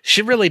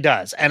 she really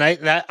does, and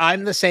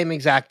I'm the same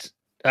exact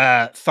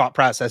thought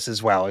process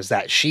as well. Is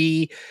that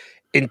she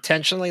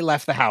intentionally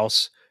left the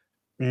house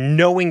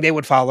knowing they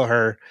would follow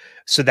her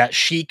so that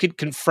she could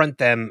confront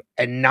them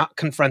and not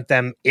confront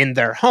them in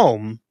their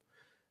home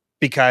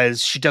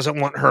because she doesn't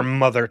want her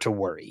mother to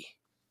worry.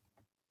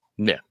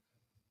 Yeah.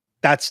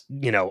 That's,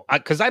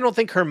 because I don't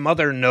think her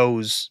mother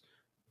knows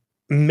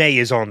May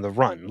is on the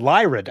run.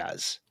 Lyra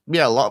does.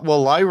 Yeah,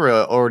 well,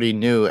 Lyra already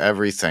knew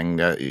everything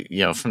that,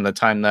 from the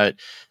time that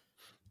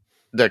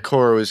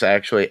Cora was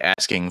actually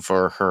asking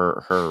for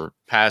her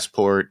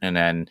passport and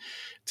then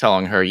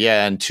telling her,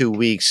 yeah, in 2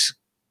 weeks,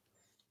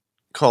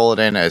 call it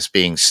in as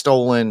being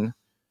stolen.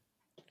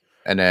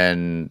 And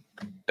then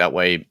that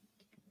way,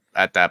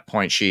 at that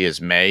point, she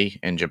is May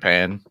in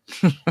Japan.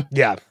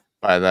 Yeah.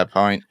 By that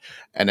point.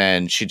 And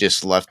then she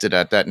just left it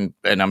at that.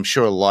 And I'm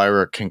sure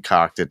Lyra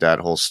concocted that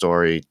whole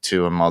story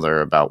to her mother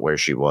about where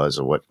she was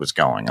or what was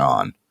going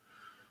on.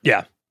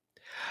 Yeah.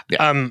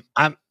 I'm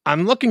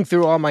looking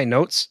through all my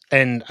notes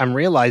and I'm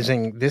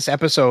realizing this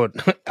episode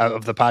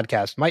of the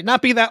podcast might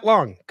not be that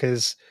long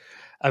because,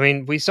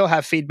 we still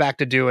have feedback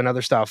to do and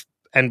other stuff,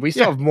 and we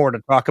still have more to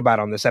talk about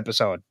on this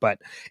episode, but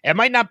it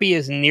might not be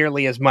as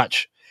nearly as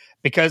much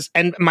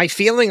and my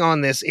feeling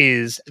on this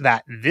is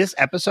that this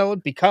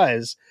episode,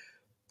 because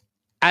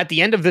at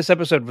the end of this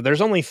episode, there's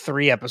only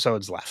 3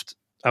 episodes left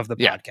of the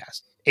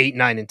podcast, 8,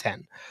 9, and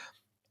 10.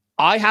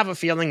 I have a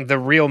feeling the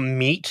real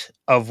meat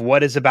of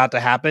what is about to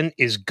happen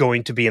is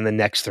going to be in the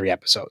next 3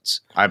 episodes.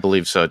 I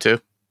believe so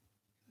too.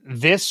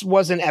 This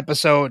was an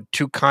episode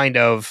to kind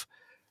of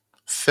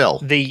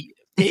fill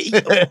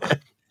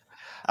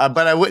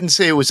but I wouldn't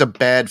say it was a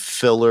bad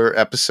filler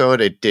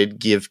episode. It did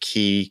give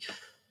key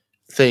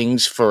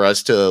things for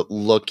us to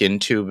look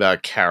into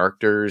about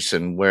characters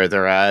and where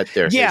they're at,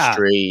 their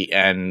history,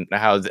 and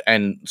how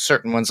and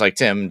certain ones like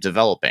Tim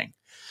developing.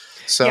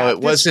 So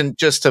it wasn't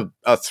just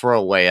a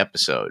throwaway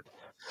episode.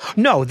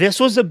 No, this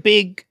was a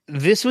big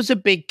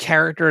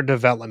character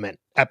development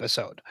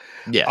episode.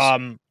 Yes.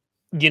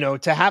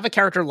 To have a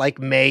character like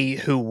May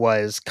who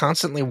was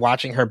constantly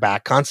watching her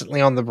back,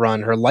 constantly on the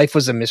run, her life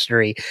was a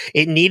mystery.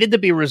 It needed to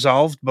be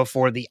resolved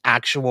before the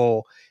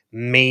actual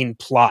main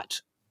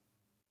plot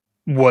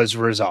was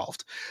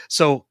resolved.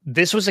 So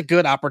this was a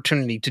good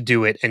opportunity to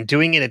do it, and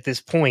doing it at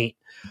this point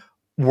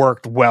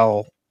worked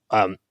well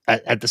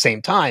at the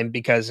same time,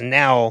 because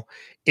now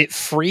it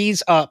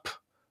frees up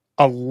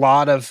a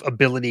lot of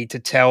ability to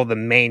tell the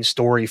main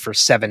story for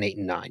 7, 8,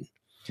 and 9.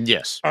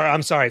 Yes. Or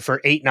I'm sorry,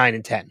 for 8, 9,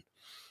 and 10.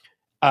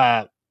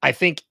 I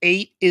think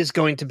 8 is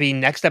going to be,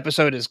 next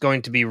episode is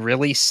going to be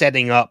really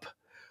setting up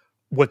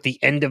what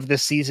the end of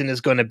this season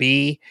is going to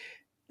be.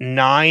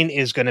 9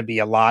 is going to be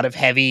a lot of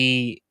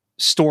heavy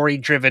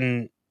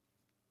story-driven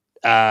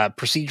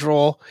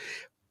procedural,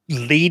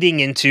 leading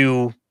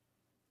into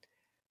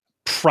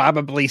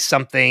probably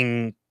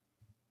something,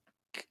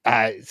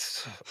 I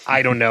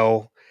don't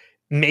know,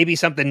 maybe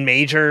something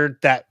major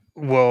that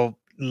will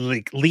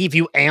leave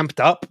you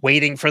amped up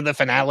waiting for the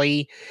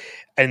finale,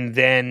 and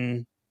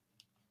then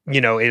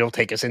it'll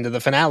take us into the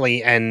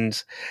finale.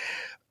 And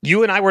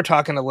you and I were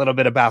talking a little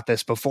bit about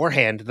this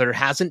beforehand. There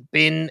hasn't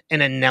been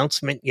an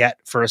announcement yet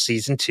for a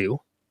season 2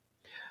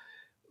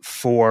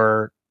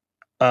 from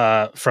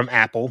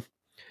Apple.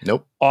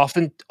 Nope.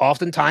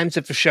 Oftentimes,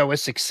 if a show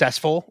is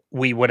successful,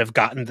 we would have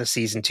gotten the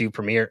season 2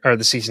 premiere or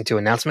the season 2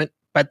 announcement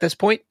at this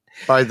point.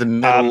 By the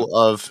middle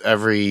of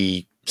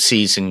every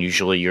season,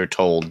 usually you're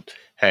told,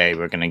 hey,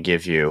 we're going to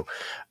give you,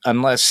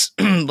 unless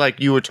like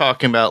you were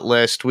talking about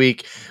last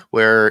week,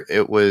 where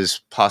it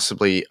was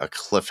possibly a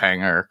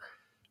cliffhanger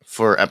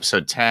for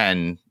episode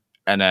 10,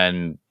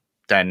 and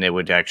then they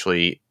would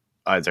actually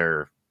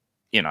either,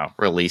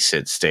 release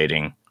it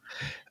stating.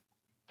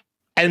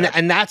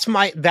 And that's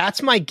my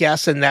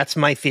guess, and that's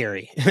my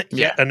theory.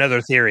 Yeah.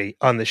 Another theory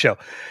on the show.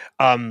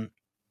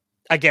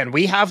 Again,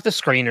 we have the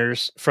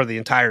screeners for the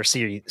entire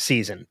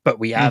season, but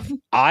we have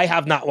I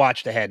have not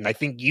watched ahead, and I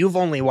think you've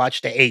only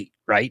watched to 8,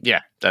 right?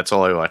 Yeah, that's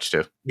all I watched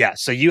too. Yeah,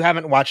 so you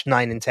haven't watched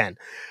 9 and 10.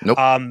 Nope.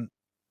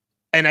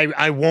 And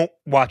I won't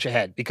watch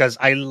ahead because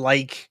I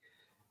like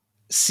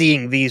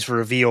seeing these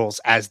reveals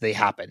as they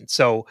happen.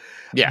 So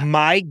yeah,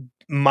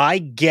 my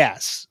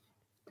guess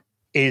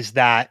is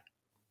that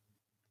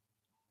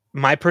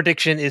my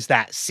prediction is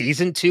that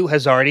season 2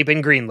 has already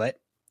been greenlit,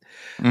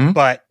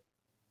 but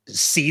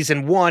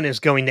season 1 is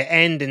going to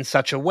end in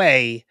such a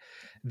way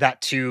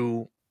that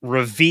to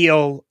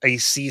reveal a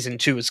season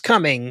 2 is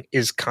coming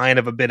is kind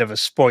of a bit of a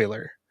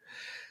spoiler.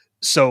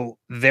 So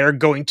they're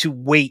going to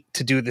wait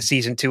to do the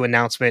season 2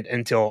 announcement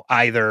until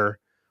either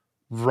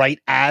right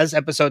as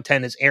episode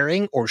 10 is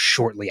airing or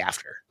shortly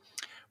after.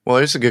 Well,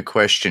 here's a good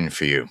question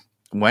for you.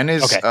 When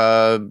is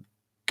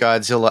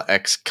Godzilla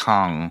X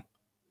Kong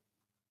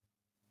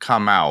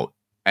come out,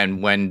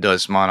 and when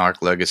does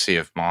Monarch Legacy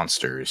of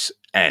Monsters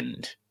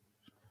end?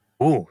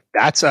 Ooh,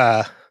 that's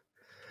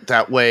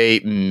That way,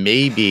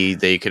 maybe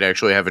they could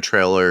actually have a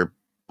trailer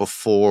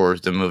before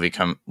the movie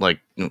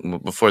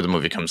before the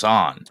movie comes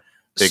on.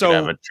 They could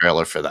have a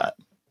trailer for that.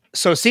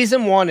 So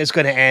season 1 is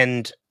going to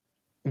end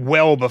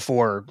well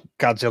before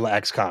Godzilla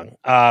X Kong.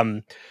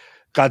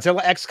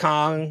 Godzilla X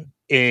Kong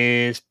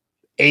is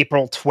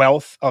April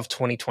 12th of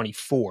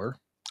 2024.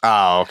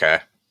 Oh, okay.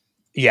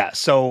 Yeah.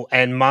 So,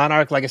 and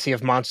Monarch Legacy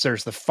of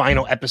Monsters, the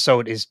final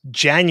episode is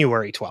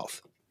January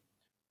 12th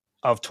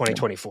of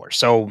 2024.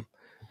 So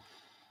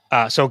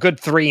a good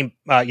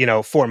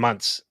 4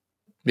 months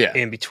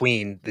in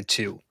between the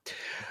two.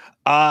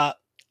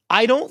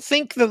 I don't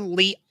think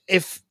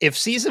if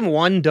season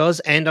 1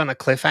 does end on a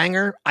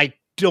cliffhanger, I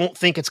don't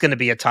think it's going to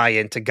be a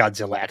tie-in to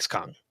Godzilla X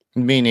Kong.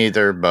 Me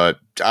neither, but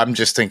I'm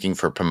just thinking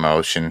for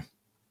promotion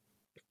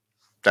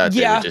that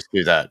they would just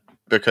do that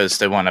because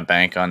they want to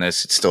bank on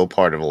this. It's still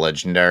part of a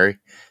legendary,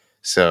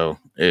 so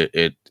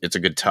it's a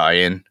good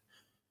tie-in.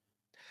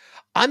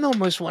 I'm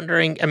almost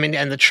wondering. I mean,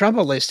 and the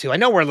trouble is too. I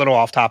know we're a little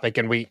off topic,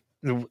 and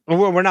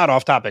we're not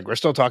off topic. We're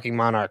still talking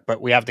Monarch,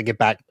 but we have to get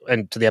back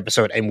into the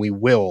episode, and we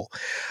will.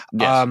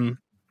 Yes.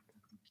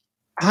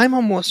 I'm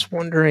almost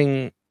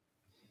wondering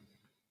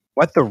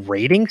what the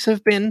ratings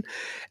have been,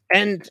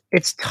 and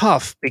it's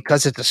tough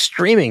because it's a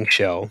streaming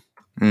show.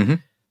 Mm-hmm.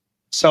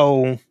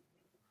 So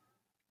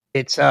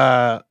it's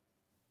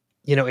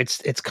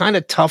it's kind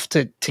of tough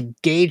to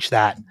gauge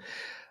that.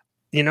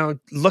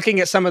 Looking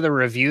at some of the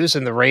reviews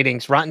and the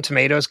ratings, Rotten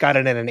Tomatoes got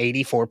it at an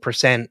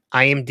 84%.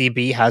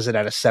 IMDb has it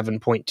at a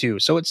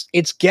 7.2. So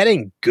it's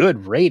getting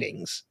good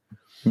ratings.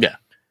 Yeah.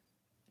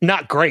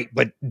 Not great,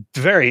 but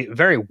very,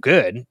 very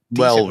good.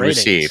 Well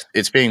received.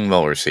 It's being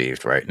well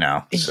received right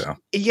now. So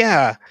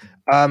yeah.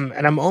 And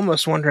I'm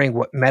almost wondering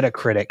what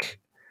Metacritic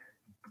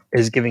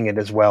is giving it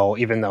as well,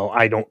 even though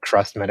I don't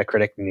trust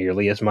Metacritic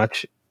nearly as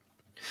much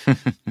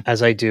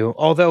as I do.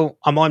 Although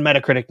I'm on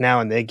Metacritic now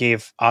and they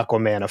gave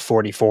Aquaman a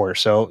 44.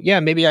 So yeah,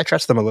 maybe I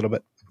trust them a little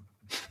bit.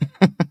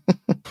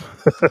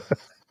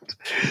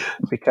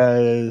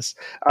 Because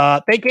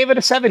they gave it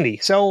a 70.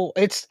 So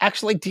it's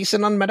actually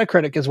decent on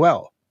Metacritic as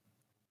well.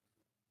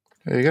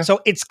 There you go. So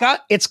it's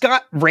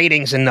got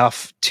ratings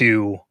enough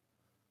to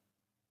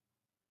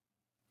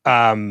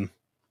get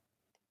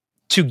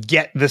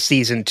the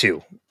season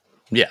 2.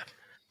 Yeah.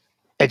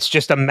 It's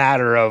just a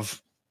matter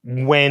of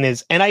when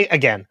is, and I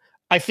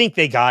think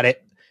they got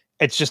it.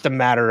 It's just a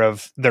matter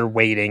of they're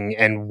waiting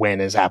and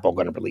when is Apple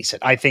going to release it.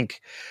 I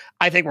think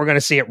we're going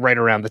to see it right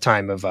around the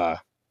time of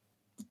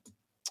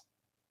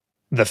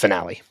the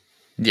finale.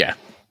 Yeah.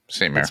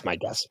 Same here. That's my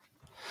guess.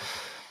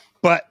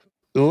 But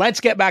let's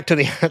get back to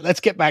the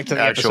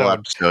actual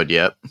episode.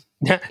 Yep.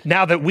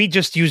 Now that we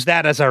just use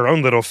that as our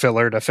own little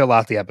filler to fill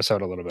out the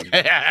episode a little bit.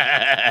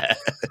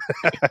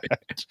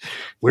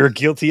 We're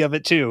guilty of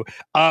it too.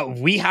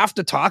 We have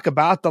to talk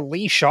about the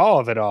Lee Shaw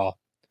of it all.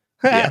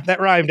 Yeah. That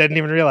rhymed. I didn't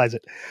even realize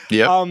it.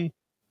 Yeah.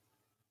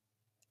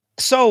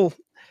 So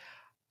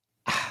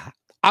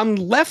I'm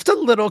left a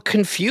little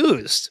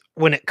confused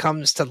when it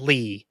comes to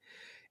Lee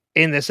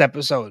in this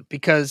episode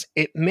because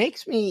it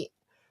makes me,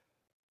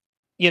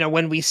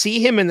 when we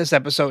see him in this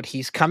episode,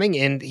 he's coming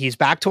in, he's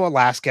back to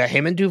Alaska.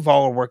 Him and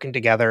Duvall are working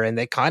together, and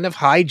they kind of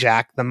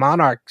hijack the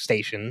Monarch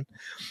station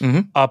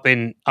up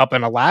in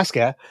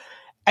Alaska,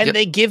 and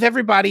they give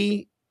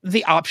everybody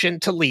the option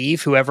to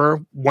leave.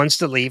 Whoever wants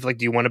to leave, like,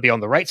 do you want to be on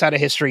the right side of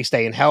history,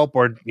 stay and help,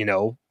 or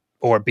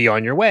or be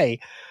on your way?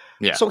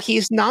 Yeah. So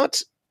he's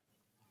not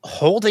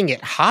holding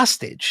it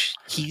hostage.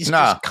 He's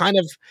just kind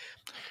of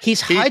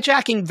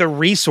hijacking the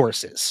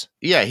resources.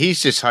 Yeah,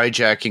 he's just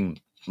hijacking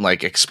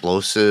like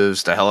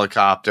explosives, the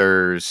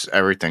helicopters,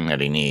 everything that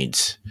he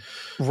needs.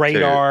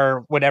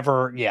 Radar,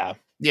 whatever, yeah.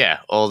 Yeah,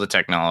 all the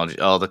technology,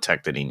 all the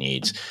tech that he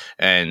needs.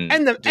 And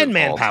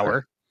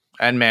manpower.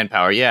 And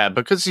manpower, yeah,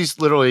 because he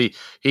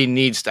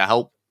needs the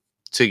help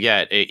to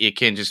get it. It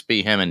can't just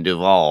be him and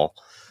Duvall.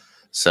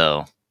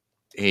 So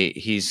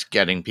he's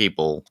getting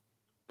people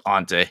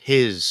onto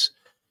his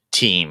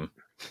team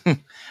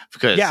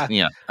because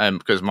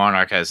because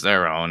Monarch has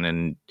their own,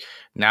 and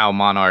now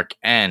Monarch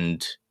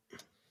and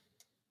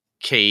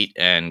Kate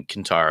and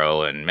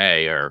Kentaro and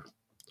May are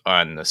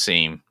on the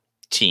same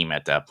team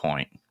at that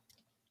point.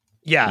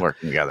 Yeah,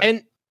 working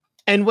together.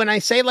 And when I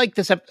say like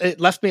this, it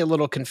left me a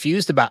little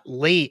confused about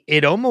Lee.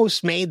 It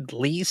almost made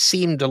Lee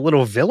seemed a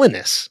little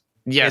villainous.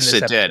 Yes,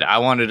 it did. I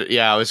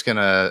was going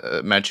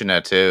to mention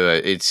that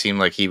too. It seemed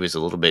like he was a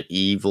little bit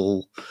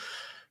evil.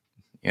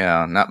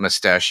 Yeah, not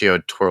mustachio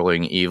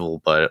twirling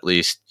evil, but at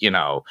least,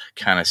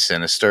 kind of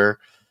sinister.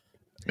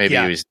 Maybe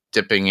he was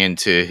dipping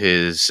into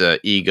his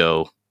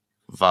ego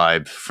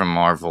vibe from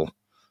Marvel.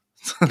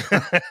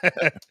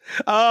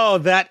 Oh,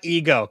 that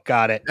ego.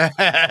 Got it.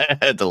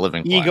 The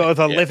living planet. Ego of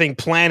the living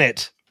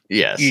planet.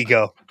 Yes.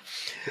 Ego.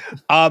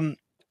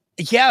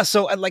 Yeah,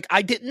 so like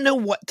I didn't know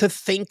what to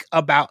think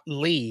about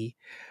Lee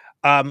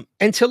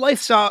until I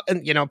saw,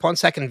 and upon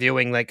second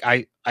viewing, like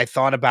I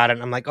thought about it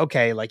and I'm like,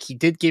 okay, like he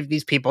did give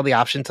these people the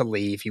option to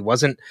leave. He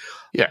wasn't,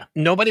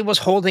 nobody was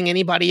holding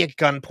anybody at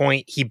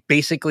gunpoint. He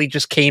basically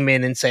just came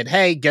in and said,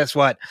 hey, guess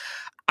what?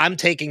 I'm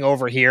taking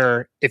over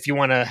here. If you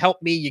want to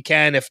help me, you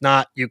can. If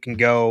not, you can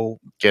go.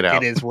 Get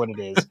out. It is what it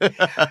is.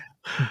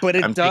 But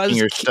it I'm does taking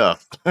your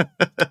stuff.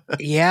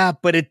 Yeah,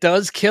 but it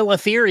does kill a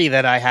theory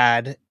that I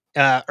had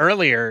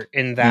earlier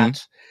in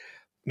that,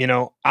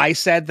 I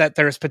said that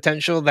there's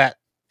potential that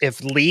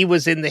if Lee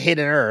was in the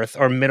Hidden Earth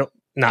or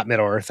not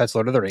Middle Earth, that's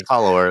Lord of the Rings.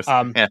 Hollow Earth.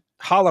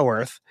 Hollow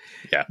Earth.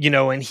 Yeah.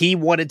 And he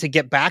wanted to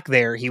get back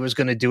there. He was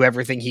going to do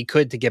everything he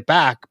could to get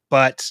back,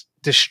 but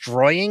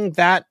destroying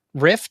that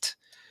rift,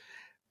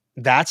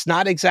 that's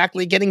not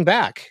exactly getting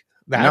back.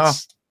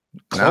 That's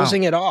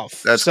closing it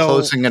off. That's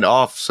closing it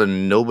off so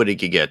nobody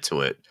could get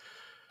to it.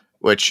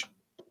 Which,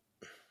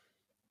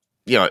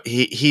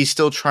 he's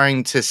still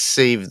trying to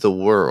save the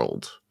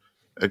world,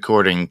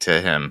 according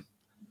to him.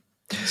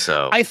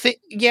 So I think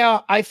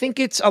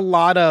it's a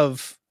lot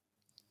of,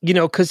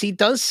 because he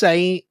does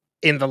say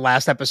in the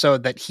last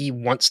episode that he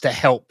wants to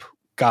help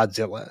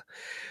Godzilla.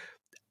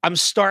 I'm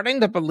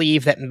starting to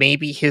believe that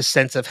maybe his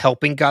sense of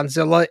helping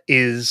Godzilla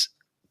is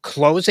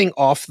closing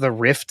off the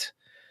rift,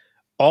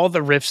 all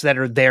the rifts that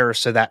are there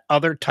so that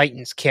other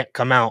Titans can't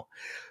come out.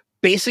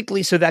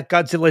 Basically, so that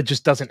Godzilla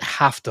just doesn't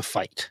have to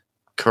fight.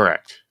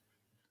 Correct.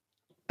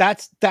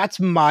 That's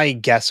my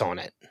guess on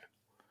it.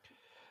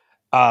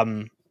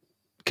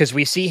 Because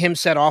we see him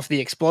set off the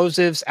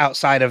explosives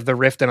outside of the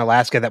rift in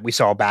Alaska that we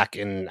saw back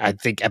in, I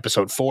think,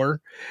 episode 4.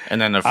 And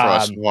then the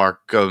Frostmark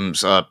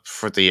comes up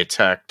for the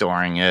attack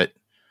during it.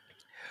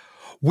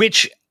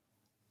 Which,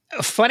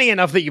 funny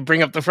enough that you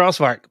bring up the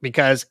Frostmark,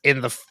 because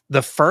in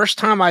the first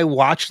time I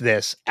watched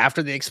this,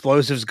 after the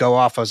explosives go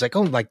off, I was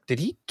like, did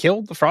he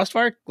kill the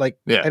Frostmark? I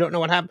don't know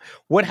what happened.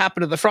 What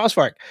happened to the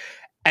Frostmark?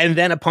 And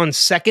then upon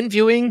second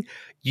viewing,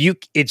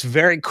 it's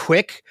very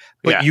quick,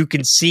 but you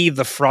can see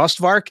the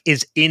Frostmark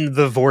is in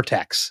the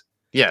vortex.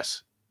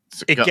 Yes.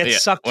 It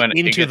gets sucked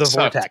into the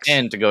vortex.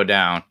 And to go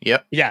down.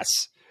 Yep.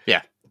 Yes.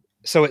 Yeah.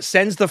 So it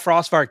sends the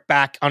Frostmark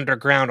back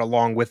underground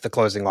along with the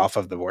closing off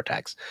of the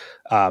vortex,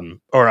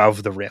 or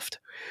of the rift.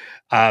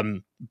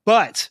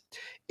 But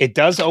it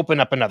does open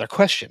up another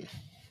question.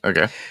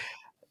 Okay.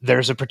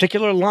 There's a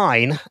particular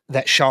line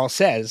that Shaw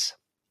says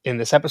in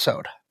this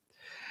episode,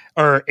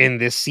 or in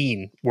this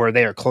scene where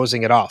they are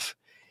closing it off.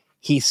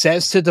 He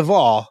says to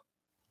Duvall,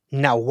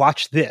 "Now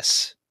watch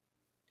this."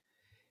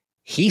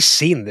 He's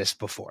seen this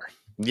before.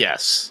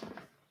 Yes.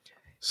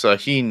 So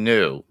he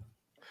knew.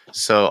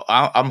 So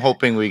I'm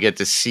hoping we get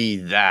to see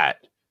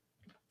that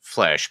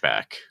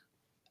flashback.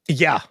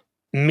 Yeah,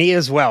 me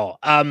as well.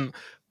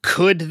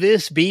 Could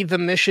this be the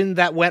mission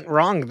that went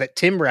wrong that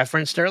Tim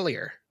referenced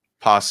earlier?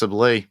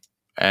 Possibly.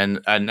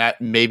 And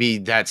that maybe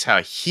that's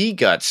how he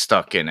got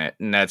stuck in it,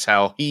 and that's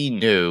how he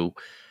knew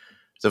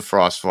the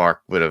Frostmark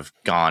would have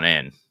gone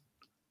in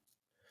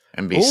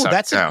and be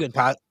sucked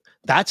out.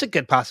 That's a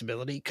good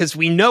possibility, because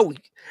we know.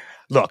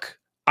 Look,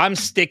 I'm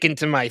sticking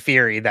to my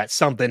theory that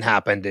something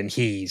happened and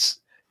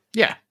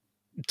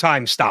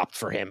time stopped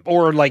for him,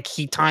 or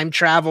he time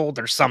traveled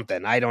or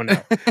something. I don't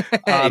know.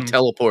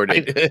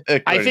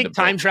 Teleported. I think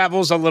time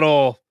travel's a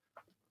little.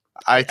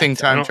 I think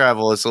time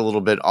travel is a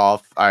little bit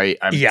off. I'm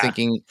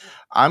thinking.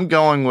 I'm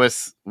going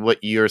with what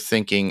you're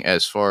thinking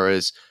as far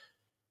as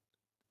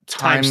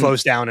time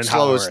slows down in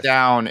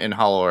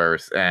Hollow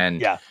Earth,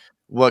 and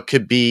what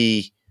could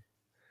be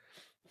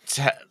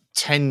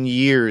 10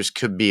 years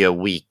could be a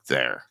week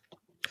there.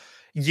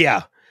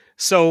 Yeah.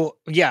 So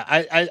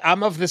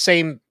I'm of the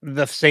same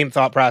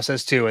thought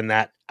process too, in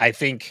that I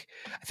think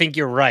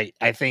you're right.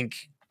 I think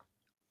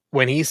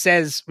when he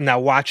says, "Now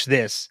watch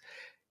this,"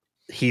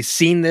 he's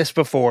seen this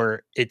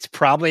before. It's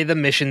probably the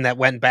mission that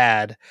went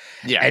bad.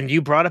 Yeah. And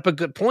you brought up a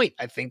good point.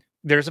 I think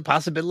there's a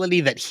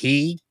possibility that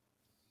he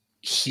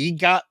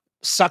got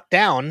sucked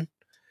down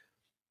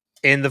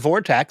in the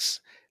vortex.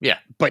 Yeah.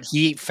 But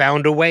he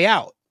found a way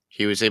out.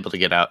 He was able to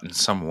get out in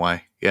some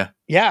way. Yeah.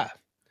 Yeah.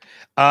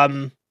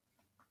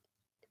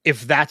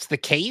 If that's the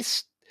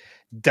case,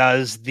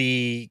 does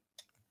the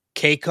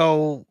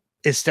Keiko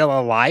is still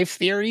alive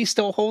theory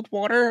still hold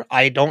water?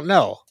 I don't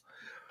know.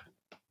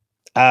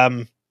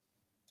 I'm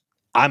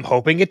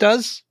hoping it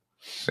does.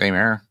 Same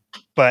here.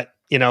 But,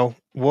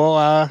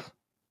 we'll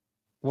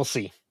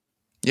see.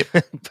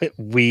 Yep. But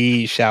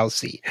we shall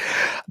see.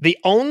 The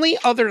only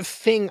other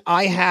thing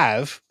I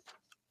have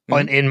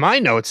in my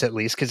notes, at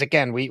least, because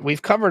again,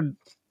 we've covered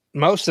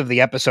most of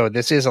the episode.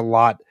 This is a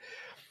lot.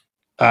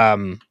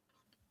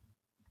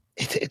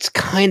 It's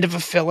kind of a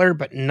filler,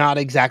 but not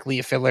exactly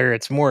a filler.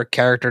 It's more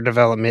character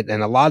development,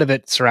 and a lot of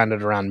it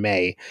surrounded around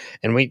May.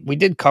 And we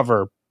did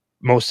cover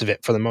most of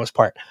it for the most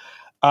part.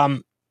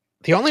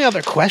 The only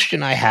other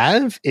question I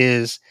have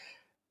is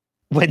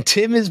when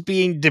Tim is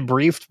being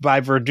debriefed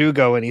by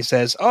Verdugo and he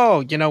says,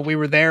 "Oh, we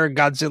were there and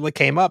Godzilla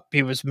came up.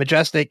 He was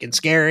majestic and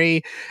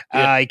scary.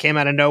 He came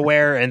out of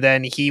nowhere and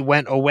then he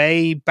went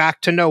away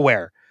back to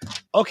nowhere."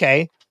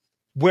 Okay,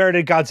 where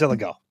did Godzilla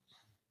go?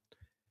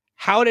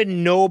 How did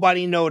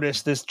nobody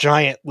notice this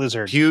giant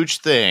lizard? Huge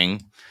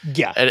thing.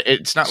 Yeah. And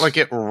it's not like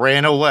it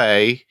ran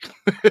away.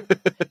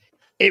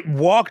 It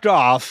walked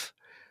off.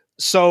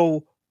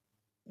 So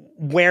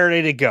where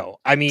did it go?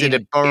 I mean, Did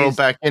it burrow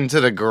back into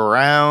the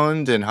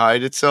ground and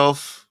hide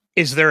itself?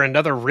 Is there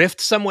another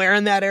rift somewhere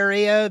in that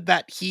area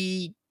that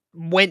he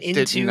went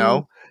into? Didn't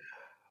know.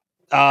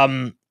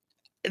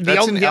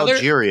 That's in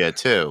Algeria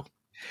too.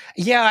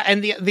 Yeah,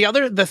 and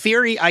the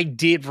theory I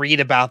did read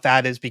about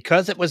that is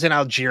because it was in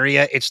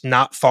Algeria, it's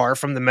not far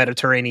from the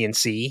Mediterranean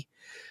Sea.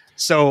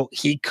 So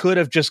he could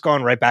have just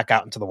gone right back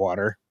out into the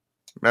water.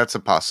 That's a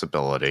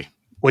possibility.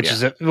 Which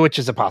is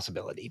a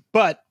possibility.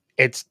 But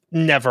it's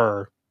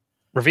never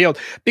revealed.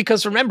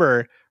 Because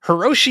remember,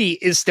 Hiroshi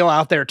is still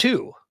out there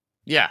too.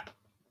 Yeah.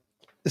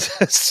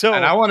 So,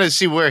 and I want to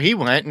see where he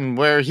went and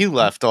where he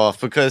left off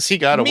because he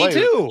got away with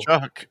the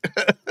truck.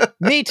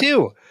 Me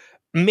too.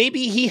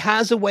 Maybe he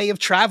has a way of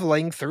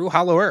traveling through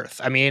Hollow Earth.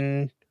 I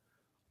mean,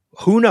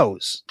 who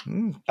knows?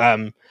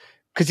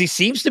 Because he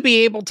seems to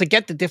be able to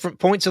get to different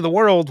points of the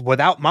world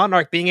without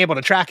Monarch being able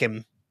to track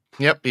him.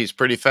 Yep, he's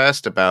pretty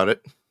fast about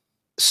it.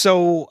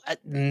 So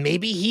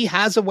maybe he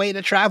has a way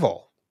to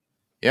travel.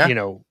 Yeah,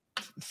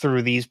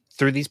 through these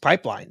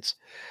pipelines.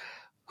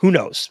 Who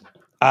knows?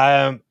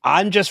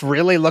 I'm just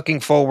really looking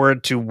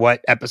forward to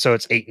what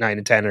episodes 8, 9,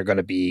 and 10 are going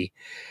to be,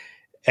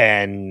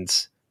 and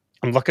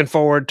I'm looking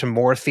forward to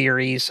more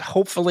theories,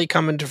 hopefully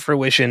coming to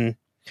fruition.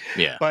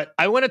 Yeah. But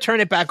I want to turn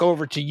it back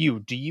over to you.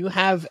 Do you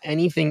have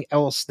anything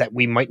else that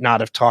we might not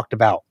have talked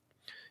about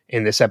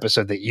in this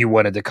episode that you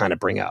wanted to kind of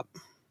bring up?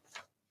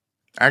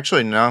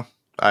 Actually, no.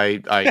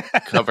 I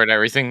covered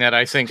everything that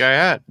I think I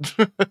had.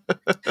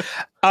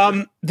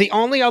 The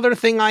only other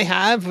thing I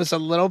have was a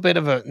little bit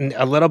of a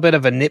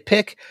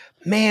nitpick.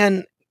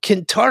 Man,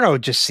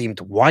 Kintaro just seemed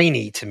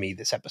whiny to me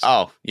this episode.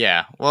 Oh,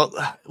 yeah.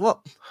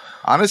 Well,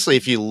 honestly,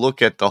 if you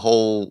look at the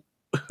whole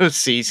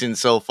season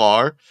so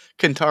far,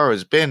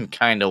 Kintaro's been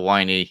kind of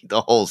whiny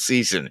the whole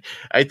season.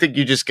 I think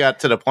you just got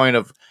to the point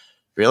of,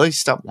 really?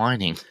 Stop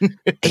whining.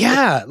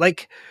 Yeah,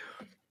 like,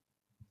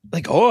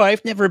 oh,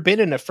 I've never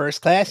been in a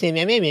first class.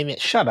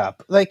 Shut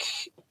up. Like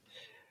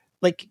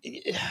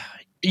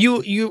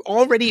you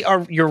already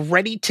are. You're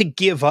ready to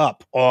give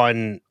up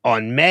on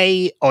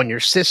May, on your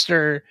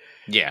sister.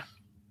 Yeah.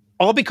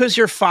 All because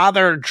your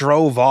father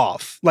drove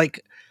off.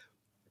 Like,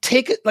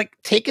 take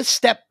a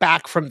step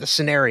back from the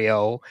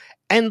scenario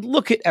and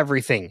look at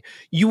everything.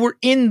 You were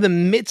in the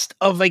midst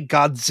of a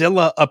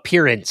Godzilla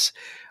appearance.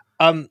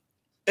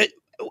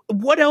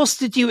 What else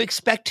did you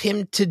expect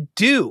him to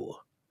do?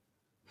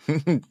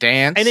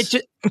 Dance.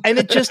 And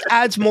it just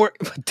adds more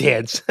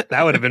dance.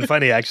 That would have been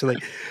funny, actually.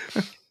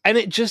 And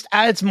it just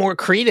adds more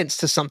credence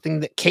to something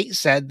that Kate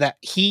said, that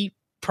he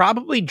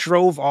probably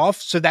drove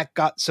off so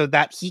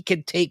that he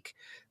could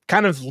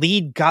kind of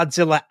lead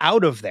Godzilla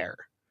out of there.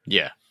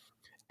 Yeah.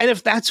 And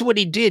if that's what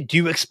he did, do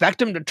you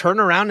expect him to turn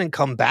around and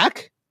come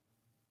back?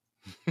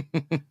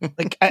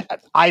 Like,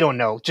 I don't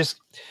know. Just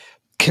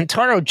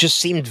Kintaro just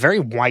seemed very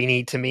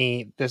whiny to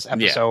me this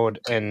episode,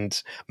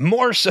 and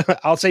more so,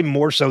 I'll say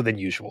more so than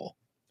usual.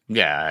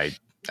 Yeah,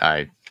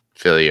 I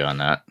feel you on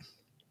that.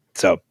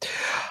 So,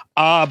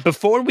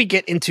 before we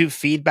get into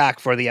feedback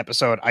for the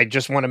episode, I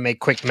just want to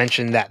make quick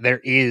mention that there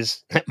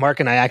is,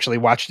 Mark and I actually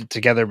watched it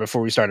together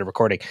before we started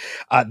recording.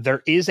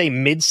 There is a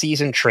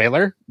mid-season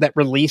trailer that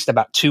released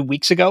about 2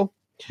 weeks ago.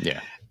 Yeah.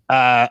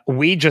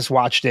 We just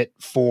watched it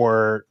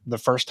for the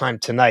first time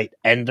tonight,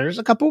 and there's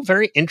a couple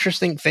very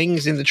interesting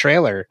things in the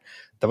trailer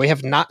that we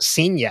have not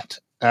seen yet.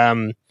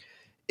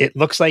 It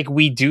looks like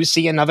we do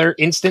see another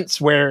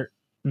instance where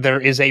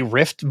there is a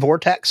rift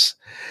vortex.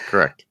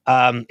 Correct.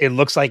 It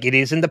looks like it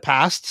is in the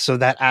past, so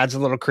that adds a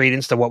little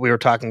credence to what we were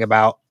talking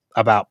about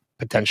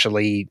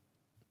potentially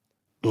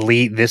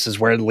Lee. This is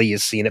where Lee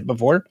has seen it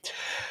before.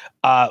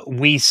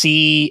 We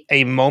see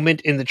a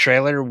moment in the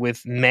trailer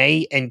with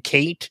May and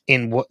Kate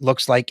in what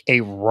looks like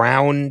a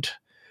round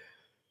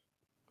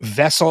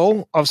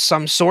vessel of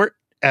some sort.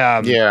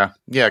 Yeah,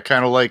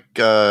 kind of like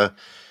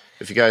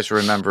if you guys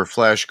remember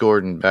Flash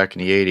Gordon back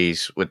in the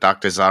 80s with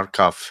Dr.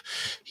 Zarkov,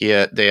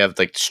 they have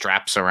like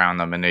straps around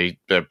them and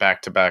they're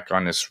back to back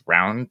on this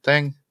round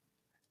thing.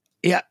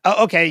 Yeah.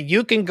 Okay.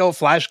 You can go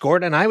Flash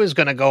Gordon. I was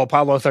going to go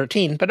Apollo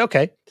 13, but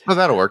okay. Well,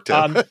 that'll work too.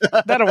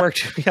 That'll work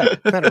too. Yeah,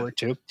 that'll work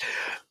too.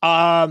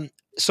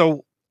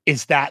 So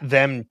is that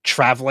them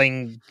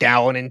traveling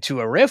down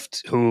into a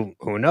rift? Who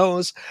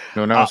knows?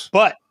 Who knows?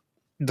 But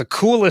the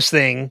coolest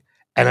thing,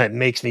 and it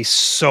makes me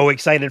so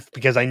excited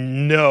because I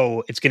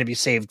know it's going to be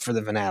saved for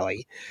the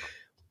finale,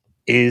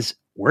 is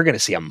we're going to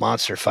see a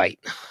monster fight.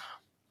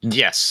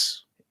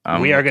 Yes.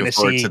 We are going to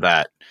see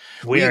that.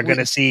 We are going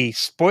to see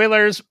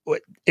spoilers.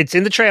 It's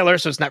in the trailer,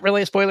 so it's not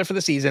really a spoiler for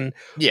the season.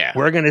 Yeah.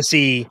 We're going to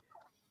see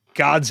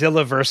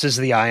Godzilla versus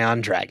the Ion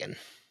Dragon.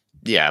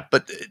 Yeah,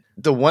 but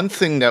the one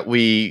thing that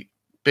we've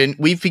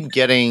been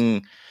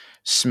getting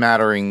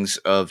smatterings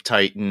of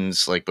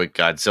Titans, like with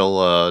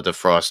Godzilla, the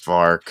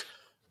Frostvark,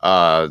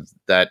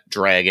 that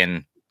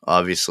dragon,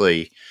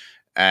 obviously,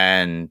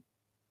 and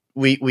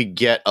we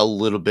get a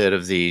little bit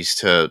of these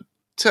because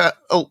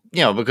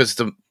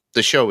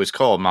the show is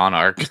called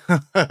Monarch,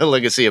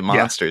 Legacy of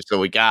Monsters, so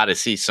we got to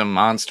see some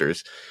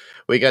monsters.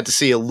 We got to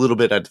see a little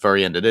bit at the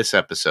very end of this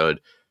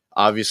episode.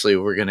 obviously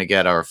we're going to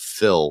get our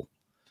fill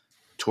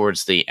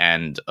towards the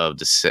end of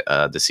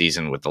the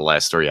season with the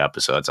last 3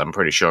 episodes. I'm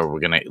pretty sure we're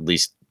going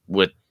to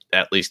with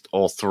at least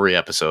all 3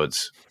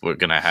 episodes, we're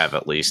going to have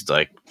at least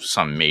like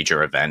some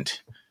major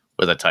event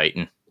with a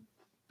Titan.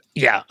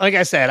 Yeah, like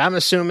I said, I'm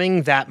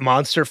assuming that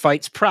monster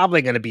fight's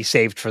probably going to be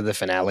saved for the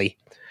finale.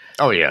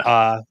 Oh yeah,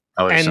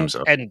 I would assume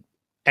so.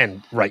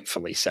 And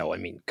rightfully so. I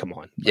mean, come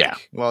on. Yeah,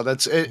 well,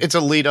 it's a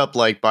lead up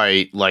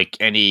by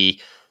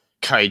any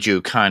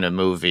kaiju kind of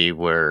movie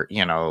where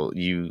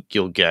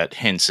you'll get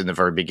hints in the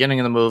very beginning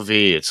of the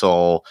movie. It's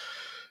all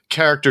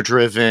character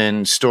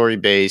driven, story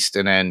based,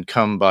 and then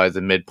come by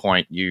the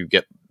midpoint, you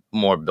get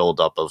more build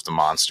up of the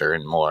monster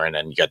and more, and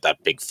then you get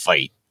that big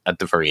fight at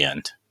the very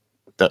end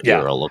that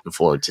you're all looking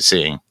forward to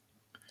seeing.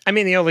 I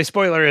mean, the only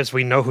spoiler is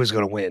we know who's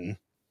going to win.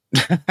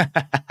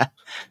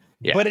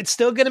 Yeah. But it's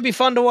still going to be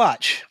fun to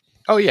watch.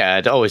 Oh yeah,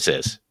 it always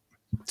is.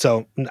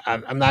 So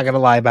I'm not going to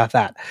lie about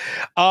that.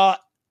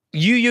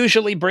 You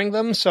usually bring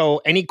them,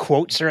 so any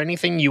quotes or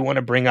anything you want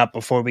to bring up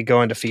before we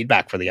go into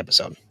feedback for the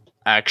episode?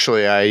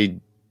 Actually,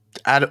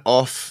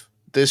 off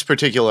this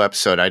particular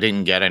episode, I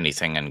didn't get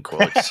anything in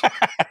quotes.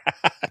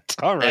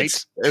 All right.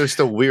 It was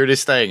the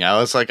weirdest thing. I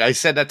was like, I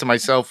said that to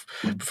myself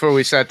before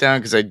we sat down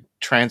because I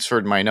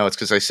transferred my notes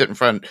because I sit in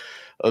front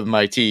of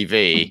my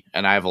TV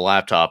and I have a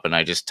laptop and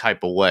I just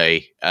type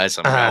away as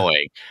I'm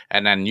going.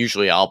 And then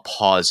usually I'll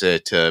pause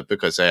it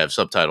because I have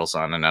subtitles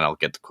on and then I'll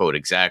get the quote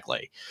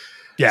exactly.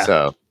 Yeah.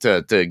 So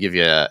to give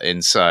you an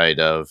insight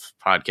of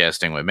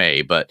podcasting with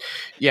me. But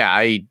yeah,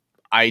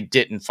 I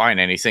didn't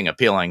find anything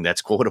appealing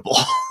that's quotable.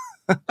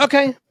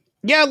 Okay.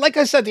 Yeah, like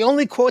I said, the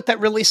only quote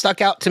that really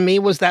stuck out to me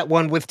was that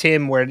one with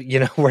Tim where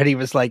he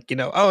was like,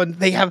 oh, and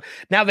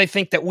they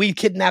think that we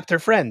kidnapped their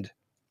friend.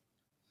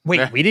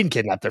 Wait, we didn't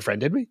kidnap their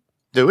friend, did we?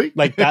 Do we?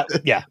 Like that,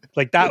 yeah.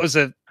 Like that was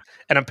and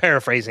I'm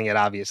paraphrasing it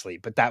obviously,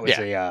 but that was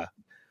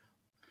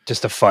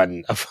just a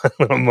fun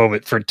little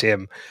moment for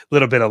Tim. A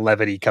little bit of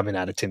levity coming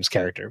out of Tim's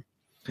character.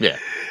 Yeah.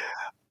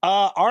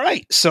 All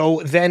right.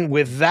 So then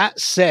with that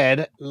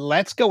said,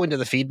 let's go into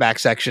the feedback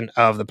section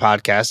of the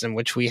podcast in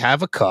which we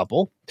have a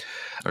couple.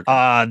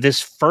 Okay. This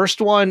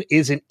first one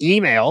is an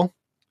email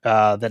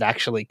that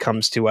actually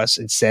comes to us.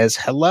 It says,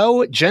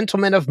 "Hello,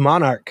 gentlemen of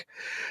Monarch.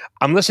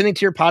 I'm listening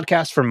to your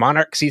podcast for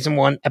Monarch Season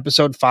 1,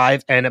 Episode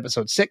 5 and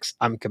Episode 6.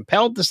 I'm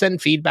compelled to send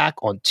feedback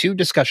on 2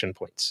 discussion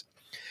points.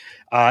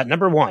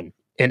 Number 1.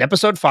 In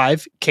Episode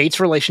 5, Kate's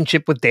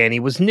relationship with Danny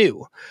was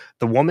new.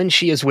 The woman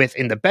she is with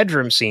in the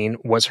bedroom scene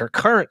was her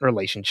current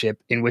relationship,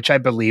 in which I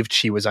believed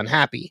she was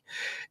unhappy.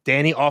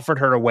 Danny offered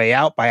her a way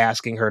out by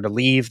asking her to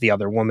leave the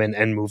other woman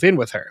and move in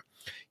with her.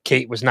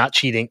 Kate was not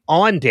cheating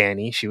on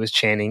Danny. She was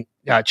cheating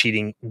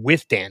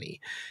with Danny,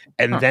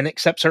 and then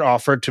accepts her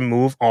offer to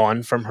move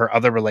on from her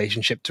other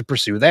relationship to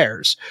pursue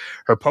theirs.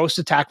 Her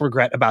post-attack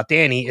regret about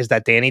Danny is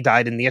that Danny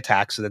died in the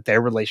attack so that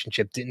their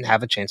relationship didn't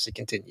have a chance to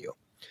continue."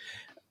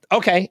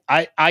 Okay,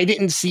 I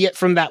didn't see it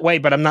from that way,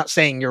 but I'm not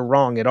saying you're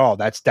wrong at all.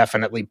 That's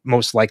definitely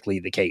most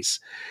likely the case.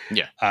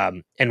 Yeah.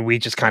 And we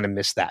just kind of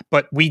missed that.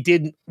 But we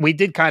did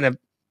kind of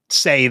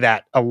say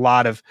that a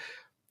lot of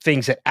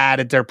things that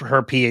added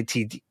her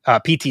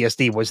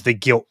PTSD was the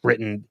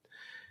guilt-ridden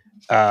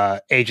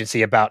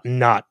agency about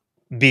not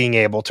being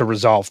able to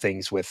resolve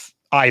things with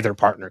either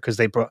partner, because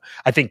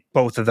I think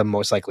both of them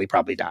most likely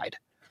probably died.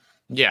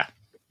 Yeah.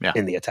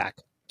 In the attack.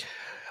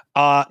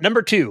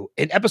 Number 2,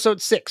 in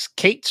Episode 6,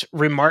 Kate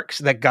remarks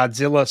that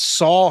Godzilla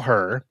saw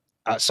her,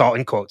 saw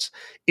in quotes,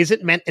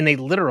 isn't meant in a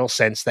literal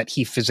sense that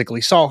he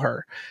physically saw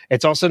her.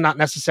 It's also not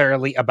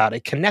necessarily about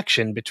a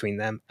connection between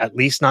them, at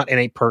least not in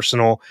a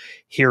personal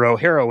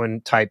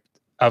hero-heroine type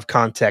of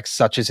context,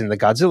 such as in the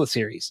Godzilla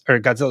series, or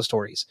Godzilla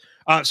stories.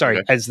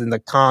 As in the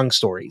Kong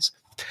stories.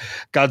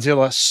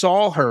 Godzilla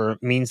saw her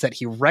means that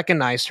he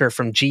recognized her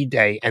from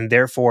G-Day and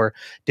therefore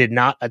did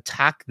not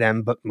attack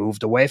them but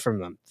moved away from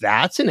them.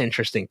 That's an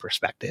interesting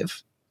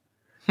perspective.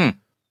 That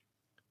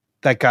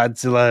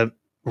Godzilla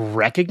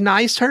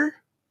recognized her?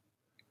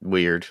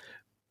 Weird.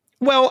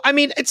 Well, I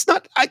mean, it's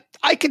not...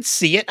 I could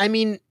see it. I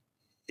mean,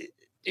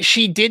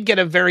 she did get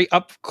a very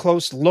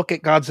up-close look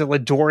at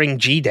Godzilla during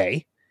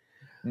G-Day.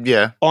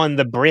 Yeah. On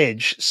the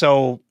bridge.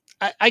 So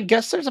I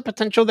guess there's a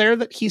potential there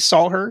that he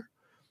saw her.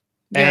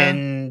 Yeah.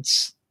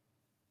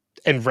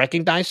 And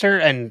recognized her,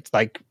 and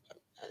like,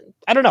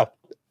 I don't know.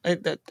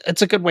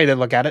 It's a good way to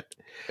look at it,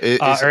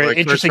 or an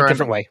interesting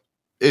different way.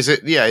 Is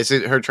it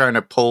her trying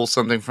to pull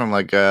something from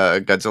like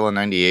Godzilla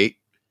 98,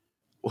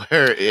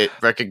 where it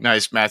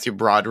recognized Matthew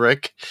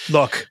Broderick?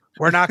 Look,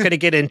 we're not going to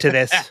get into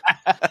this.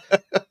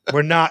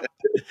 We're not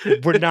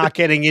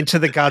getting into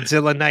the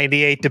Godzilla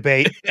 98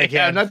 debate again.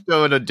 Yeah, I'm not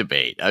doing a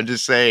debate. I'm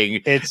just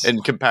saying it's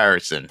in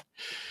comparison.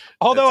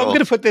 Although I'm going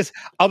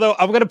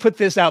to put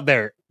this out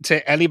there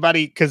to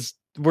anybody, because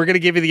we're going to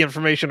give you the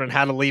information on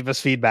how to leave us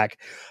feedback.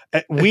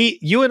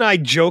 You and I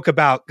joke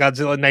about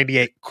Godzilla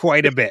 98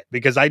 quite a bit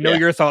because I know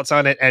your thoughts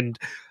on it, and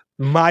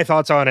my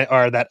thoughts on it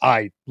are that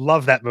I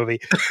love that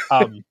movie.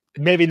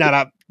 Maybe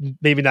not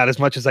as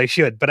much as I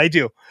should, but I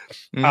do.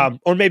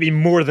 Or maybe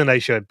more than I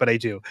should, but I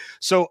do.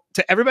 So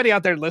to everybody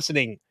out there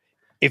listening,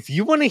 if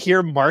you want to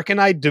hear Mark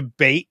and I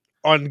debate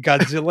on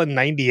Godzilla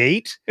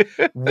 98,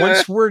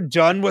 once we're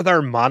done with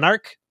our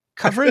Monarch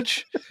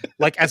coverage,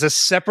 like as a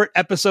separate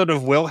episode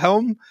of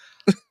Wilhelm,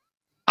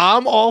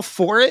 I'm all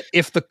for it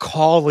if the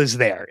call is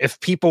there, if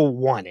people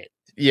want it.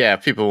 Yeah,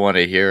 people want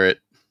to hear it.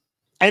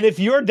 And if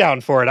you're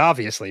down for it,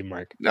 obviously,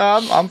 Mark. No,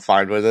 I'm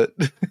fine with it.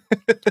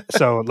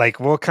 So, like,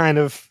 we'll kind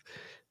of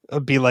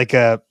be like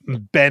a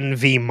Ben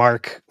v.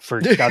 Mark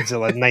for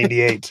Godzilla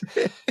 98.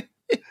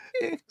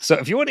 So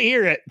if you want to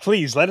hear it,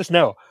 please let us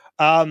know.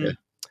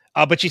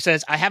 But she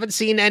says, I haven't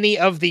seen any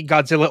of the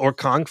Godzilla or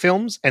Kong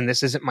films, and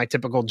this isn't my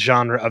typical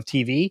genre of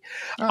TV.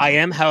 Oh. I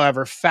am,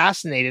 however,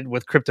 fascinated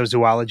with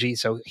cryptozoology,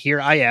 so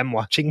here I am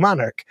watching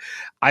Monarch.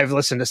 I've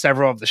listened to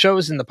several of the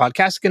shows in the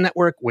Podcastica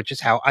network, which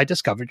is how I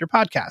discovered your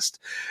podcast.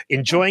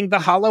 Enjoying the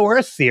Hollow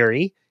Earth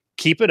theory.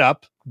 Keep it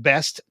up.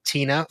 Best,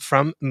 Tina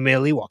from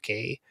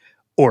Milwaukee,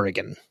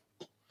 Oregon.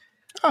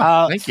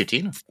 Oh, thank you,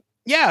 Tina.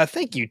 Yeah,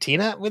 thank you,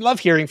 Tina. We love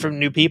hearing from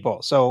new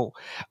people. So,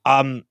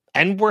 and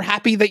we're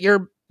happy that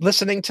you're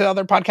listening to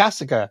other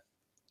Podcastica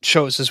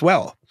shows as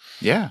well.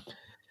 Yeah.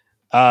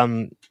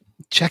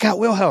 Check out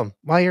Wilhelm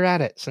while you're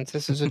at it, since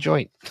this is a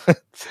joint.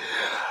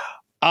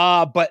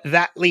 But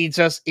that leads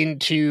us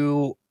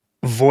into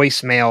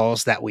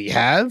voicemails that we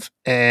have.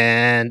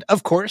 And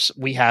of course,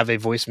 we have a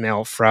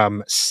voicemail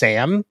from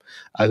Sam,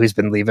 who's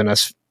been leaving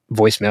us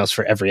voicemails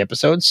for every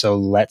episode. So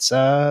let's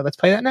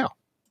play that now.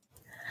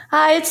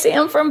 Hi, it's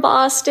Sam from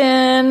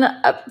Boston.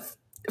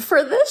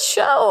 For this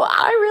show,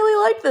 I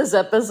really like this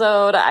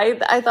episode.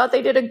 I thought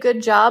they did a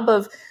good job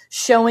of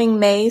showing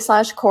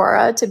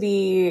May/Cora to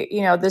be,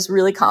 this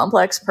really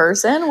complex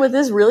person with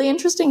this really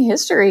interesting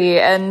history.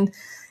 And,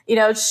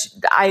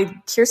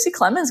 Kiersey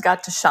Clemons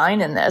got to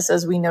shine in this,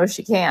 as we know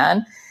she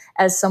can,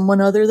 as someone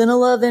other than a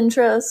love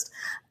interest.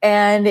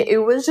 And it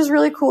was just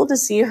really cool to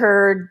see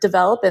her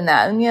develop in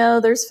that. And,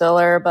 there's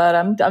filler, but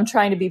I'm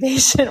trying to be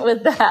patient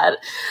with that.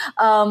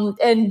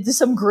 And there's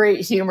some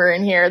great humor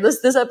in here.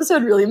 This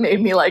episode really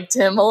made me like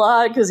Tim a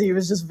lot because he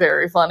was just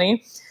very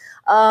funny.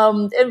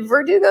 And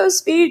Verdugo's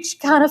speech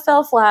kind of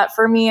fell flat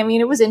for me. I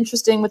mean, it was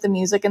interesting with the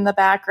music in the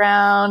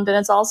background. And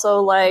it's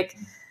also like,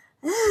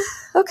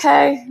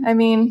 okay. I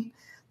mean,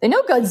 they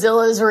know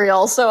Godzilla is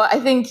real. So I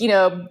think,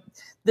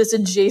 this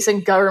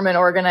adjacent government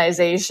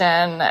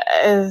organization,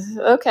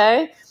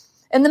 okay.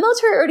 And the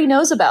military already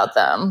knows about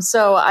them.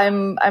 So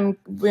I'm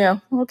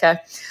okay.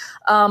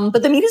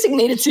 But the music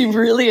made it seem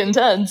really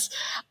intense.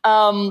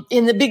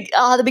 In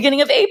the beginning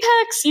of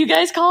Apex, you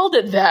guys called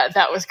it that.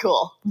 That was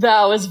cool.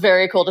 That was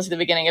very cool to see the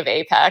beginning of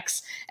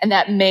Apex. And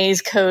that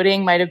maze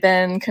coding might have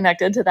been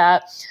connected to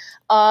that.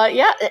 As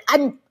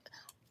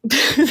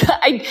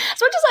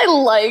much as I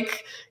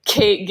like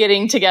Kate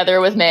getting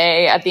together with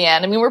May at the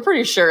end, I mean, we're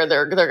pretty sure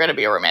they're going to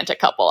be a romantic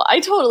couple. I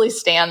totally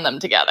stan them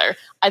together.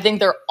 I think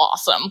they're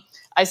awesome.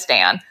 I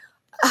stan.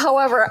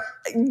 However,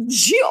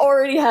 she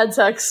already had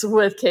sex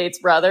with Kate's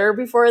brother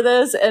before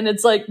this, and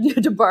it's like,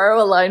 to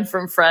borrow a line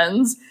from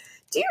Friends,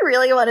 do you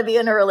really want to be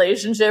in a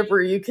relationship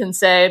where you can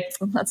say,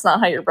 that's not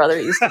how your brother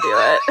used to do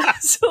it?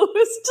 So it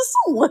was just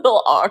a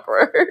little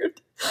awkward.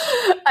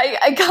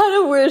 I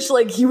kind of wish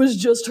like he was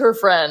just her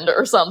friend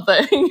or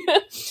something.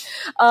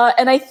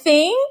 And I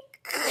think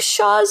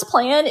Shaw's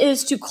plan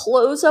is to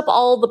close up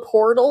all the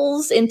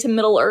portals into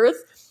Middle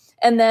Earth.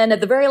 And then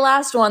at the very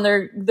last one,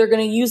 they're going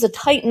to use a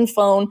Titan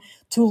phone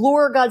to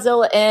lure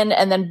Godzilla in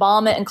and then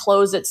bomb it and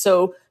close it.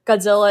 So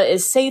Godzilla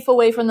is safe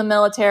away from the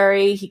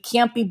military. He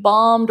can't be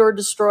bombed or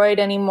destroyed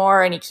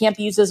anymore. And he can't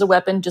be used as a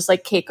weapon, just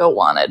like Keiko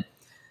wanted.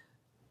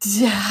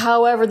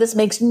 However, this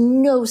makes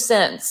no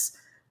sense.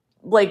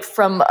 Like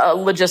from a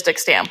logistic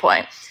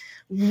standpoint,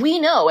 we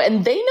know,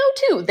 and they know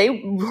too.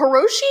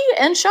 Hiroshi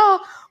and Shaw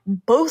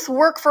both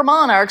work for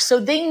Monarch, so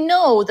they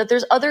know that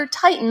there's other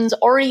Titans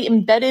already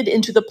embedded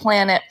into the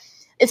planet.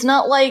 It's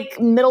not like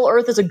Middle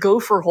Earth is a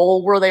gopher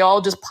hole where they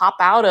all just pop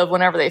out of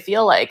whenever they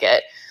feel like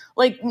it.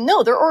 Like,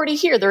 no, they're already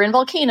here. They're in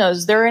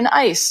volcanoes. They're in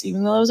ice,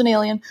 even though it was an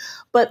alien.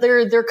 But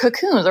they're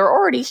cocoons. They're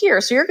already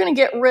here. So you're going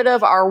to get rid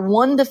of our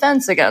one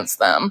defense against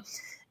them.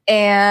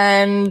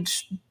 And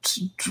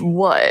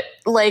what?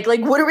 Like,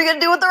 what are we going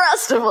to do with the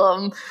rest of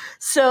them?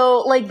 So,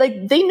 like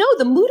they know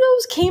the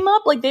Mutos came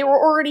up, like they were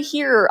already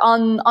here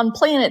on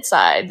planet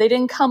side. They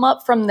didn't come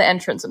up from the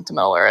entrance into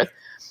Middle Earth.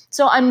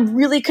 So I'm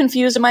really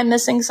confused. Am I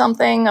missing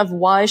something of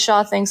why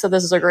Shaw thinks that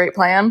this is a great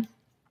plan?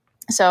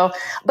 So,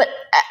 but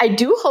I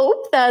do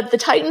hope that the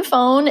Titan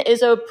phone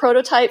is a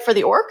prototype for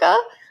the Orca.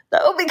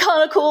 That would be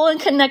kind of cool,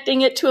 and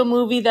connecting it to a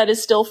movie that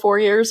is still 4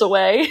 years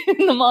away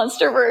in the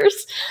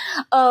Monsterverse.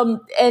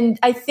 And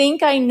I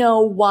think I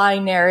know why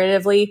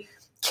narratively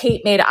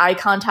Kate made eye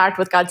contact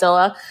with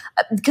Godzilla,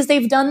 because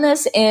they've done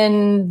this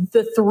in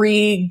the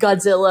 3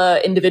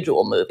 Godzilla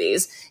individual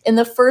movies. In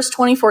the first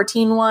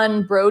 2014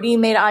 one, Brody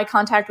made eye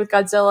contact with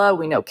Godzilla.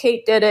 We know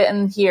Kate did it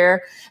in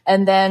here.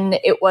 And then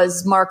it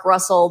was Mark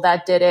Russell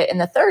that did it in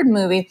the 3rd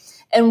movie.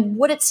 And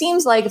what it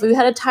seems like, if we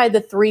had to tie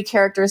the 3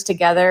 characters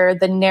together,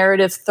 the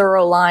narrative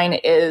thorough line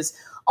is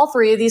all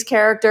 3 of these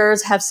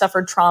characters have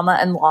suffered trauma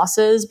and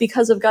losses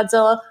because of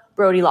Godzilla.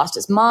 Brody lost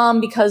his mom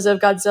because of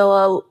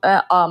Godzilla.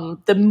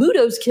 The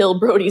Mutos killed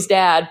Brody's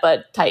dad,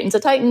 but Titan's a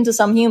Titan to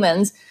some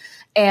humans.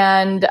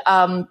 And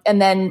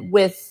then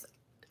with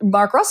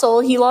Mark Russell,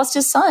 he lost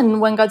his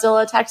son when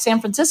Godzilla attacked San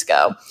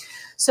Francisco.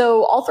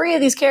 So all three of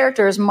these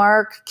characters,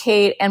 Mark,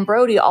 Kate, and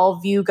Brody, all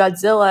view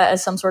Godzilla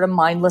as some sort of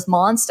mindless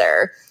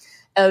monster,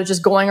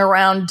 just going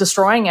around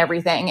destroying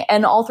everything.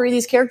 And all three of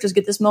these characters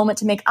get this moment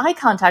to make eye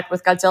contact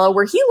with Godzilla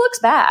where he looks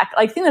back.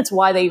 I think that's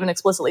why they even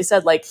explicitly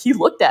said, like, he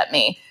looked at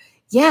me.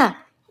 Yeah.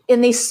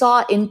 And they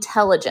saw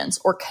intelligence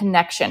or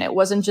connection. It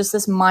wasn't just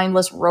this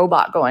mindless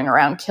robot going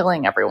around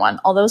killing everyone,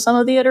 although some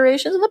of the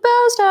iterations in the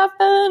past have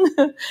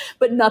been,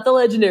 but not the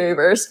Legendary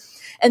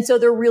verse. And so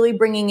they're really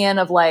bringing in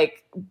of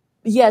like,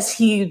 yes,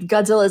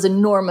 Godzilla is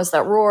enormous,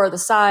 that roar, the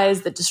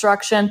size, the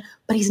destruction,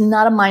 but he's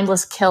not a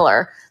mindless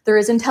killer. There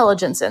is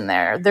intelligence in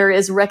there. There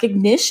is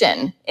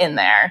recognition in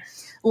there.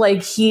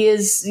 Like he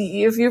is,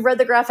 if you've read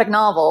the graphic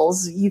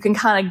novels, you can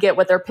kind of get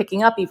what they're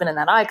picking up even in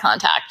that eye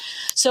contact.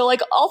 So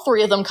like all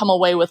three of them come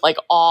away with like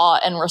awe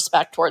and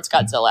respect towards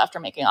Godzilla after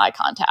making eye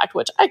contact,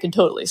 which I can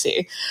totally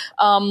see.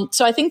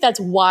 So I think that's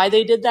why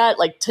they did that,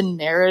 like to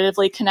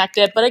narratively connect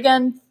it. But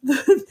again,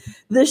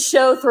 this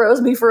show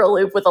throws me for a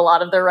loop with a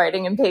lot of their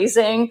writing and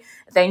pacing.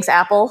 Thanks,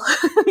 Apple.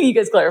 You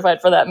guys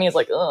clarified for that. Me, it's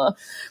like, ugh.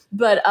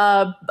 But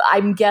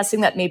I'm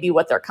guessing that may be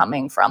what they're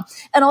coming from.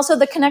 And also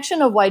the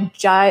connection of why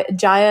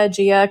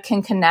Gia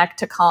can connect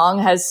to Kong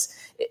has,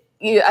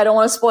 I don't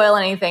want to spoil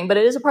anything, but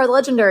it is a part of the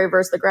Legendary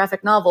verse, the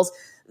graphic novels.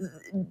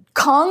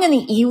 Kong and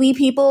the Iwi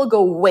people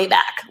go way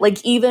back,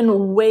 like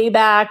even way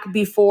back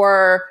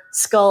before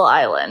Skull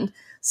Island.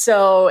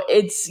 So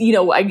it's,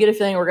 I get a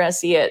feeling we're going to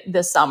see it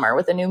this summer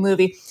with a new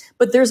movie.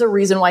 But there's a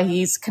reason why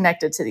he's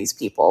connected to these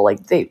people.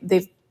 Like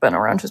they've been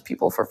around his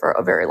people for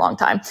a very long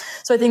time.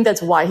 So I think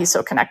that's why he's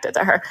so connected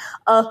to her.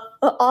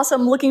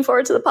 Awesome. Looking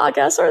forward to the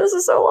podcast. Sorry, this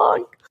is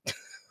so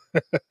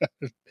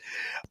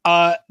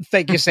long.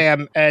 Thank you,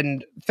 Sam.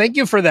 And thank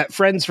you for that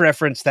Friends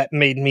reference that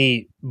made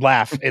me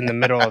laugh in the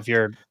middle of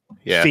your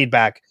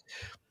feedback.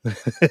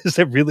 Is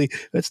that really,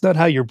 that's not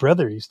how your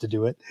brother used to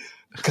do it.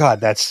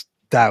 God, that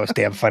was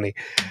damn funny.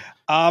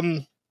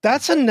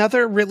 That's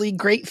another really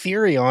great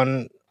theory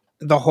on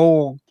the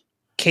whole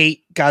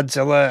Kate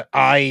Godzilla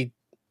eye.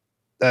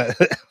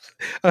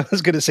 I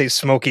was going to say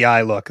smoky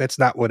eye look. That's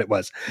not what it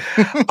was.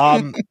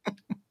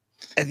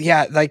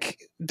 Yeah,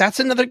 like that's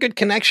another good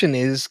connection,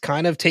 is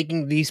kind of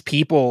taking these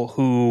people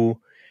who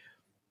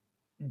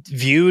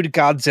viewed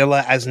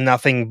Godzilla as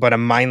nothing but a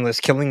mindless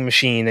killing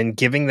machine and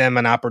giving them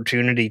an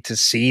opportunity to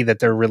see that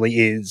there really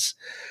is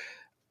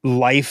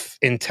life,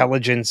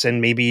 intelligence,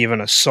 and maybe even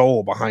a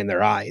soul behind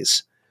their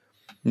eyes.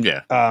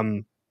 Yeah.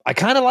 I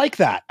kind of like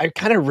that. I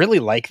kind of really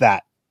like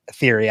that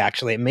theory,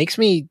 actually. It makes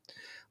me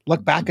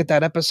look back at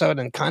that episode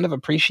and kind of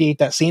appreciate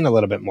that scene a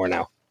little bit more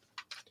now.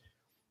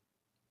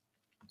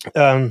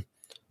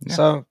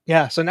 So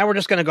now we're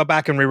just going to go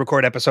back and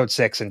re-record episode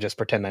 6 and just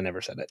pretend I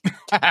never said it.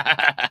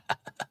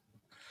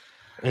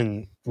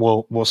 And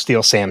we'll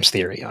steal Sam's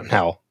theory on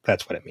how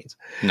that's what it means.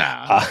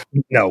 Nah.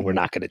 No, we're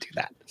not going to do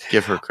that.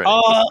 Give her credit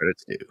where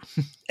credit's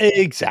due.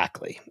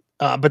 Exactly.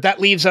 But that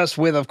leaves us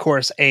with, of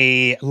course,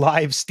 a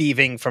live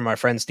Steving from our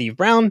friend Steve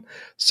Brown.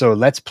 So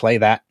let's play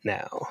that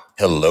now.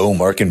 Hello,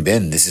 Mark and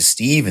Ben. This is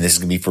Steve, and this is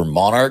going to be for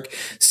Monarch,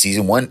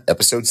 Season 1,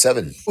 Episode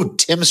 7. Oh,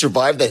 Tim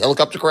survived the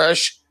helicopter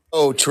crash?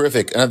 Oh,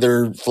 terrific.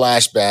 Another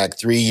flashback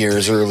 3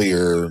 years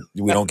earlier.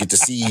 We don't get to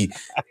see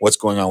what's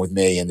going on with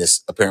May in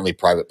this apparently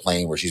private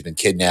plane where she's been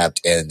kidnapped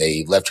and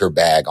they left her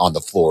bag on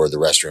the floor of the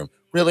restroom.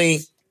 Really?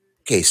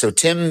 Okay, so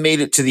Tim made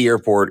it to the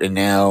airport, and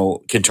now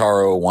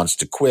Kentaro wants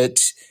to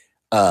quit.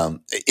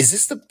 Is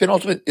this the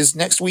penultimate? Is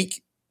next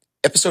week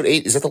episode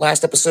 8? Is that the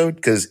last episode?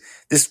 Because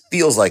this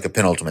feels like a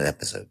penultimate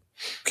episode.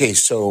 Okay,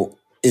 so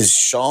is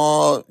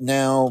Shaw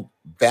now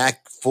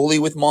back fully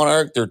with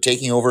Monarch? They're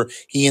taking over.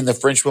 He and the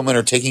French woman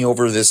are taking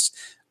over this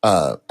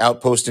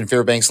outpost in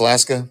Fairbanks,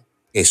 Alaska.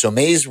 Okay, so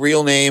May's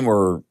real name,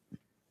 or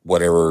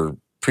whatever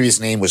previous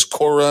name, was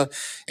Cora,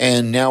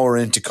 and now we're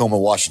in Tacoma,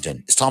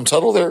 Washington. Is Tom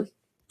Tuttle there?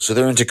 So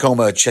they're in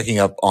Tacoma checking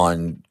up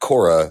on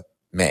Cora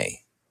May.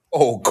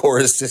 Oh,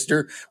 Cora's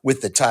sister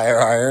with the tire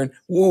iron.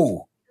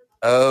 Woo.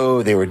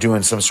 Oh, they were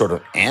doing some sort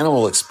of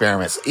animal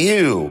experiments.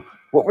 Ew.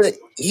 What were they?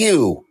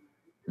 Ew.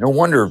 No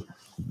wonder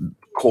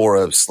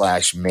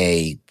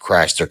Cora/May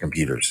crashed their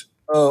computers.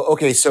 Oh,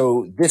 okay.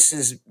 So this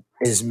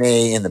is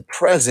May in the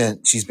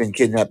present. She's been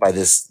kidnapped by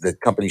the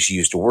company she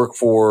used to work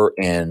for,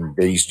 and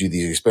they used to do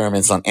these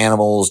experiments on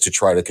animals to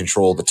try to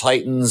control the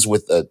Titans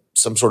with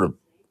some sort of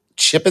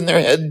chip in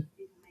their head.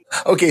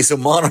 Okay, so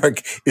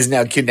Monarch is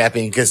now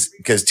kidnapping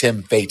because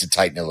Tim faked a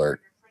Titan alert.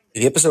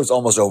 The episode's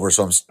almost over,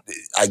 so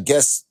I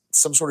guess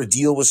some sort of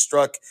deal was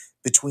struck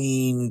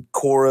between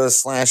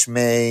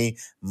Cora/May,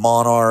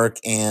 Monarch,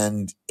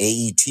 and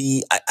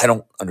AET. I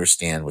don't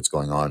understand what's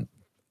going on.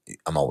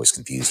 I'm always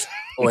confused.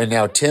 Oh, and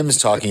now Tim's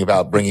talking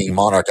about bringing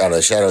Monarch out of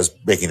the shadows,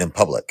 making them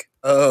public.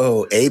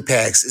 Oh,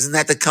 Apex. Isn't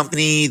that the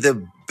company,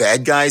 the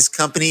bad guys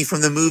company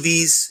from the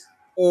movies?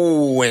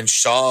 Oh, and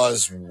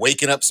Shaw's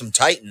waking up some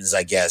Titans,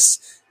 I guess,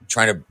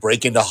 trying to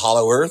break into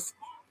Hollow Earth.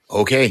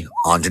 Okay,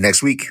 on to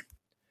next week.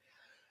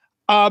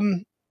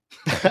 I've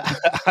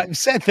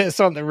said this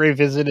on the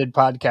Revisited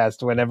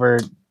podcast whenever,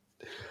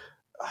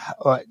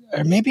 or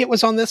maybe it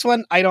was on this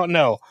one. I don't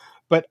know,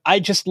 but I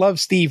just love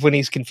Steve when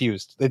he's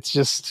confused. It's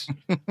just,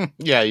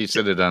 Yeah, you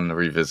said it on the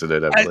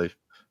Revisited, I believe.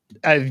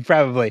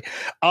 Probably.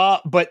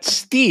 But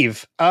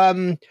Steve,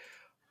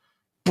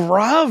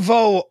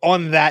 bravo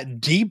on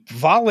that Deep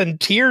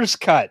Volunteers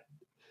cut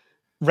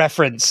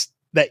reference.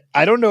 That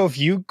I don't know if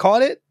you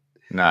caught it.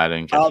 No, I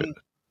didn't catch it.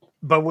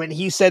 But when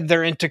he said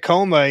they're in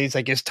Tacoma, he's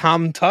like, "Is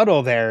Tom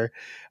Tuttle there?"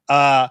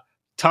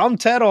 Tom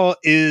Tuttle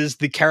is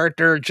the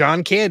character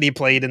John Candy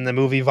played in the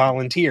movie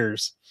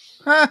Volunteers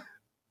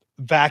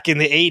back in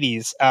the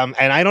 80s.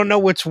 And I don't know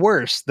what's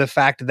worse, the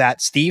fact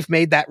that Steve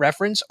made that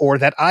reference or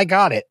that I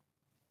got it.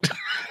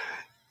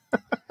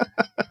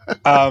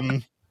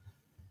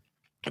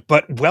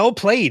 But well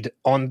played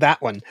on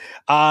that one.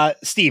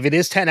 Steve, it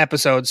is 10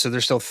 episodes, so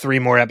there's still 3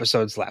 more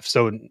episodes left.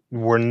 So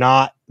we're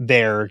not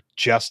there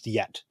just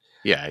yet.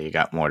 Yeah, you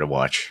got more to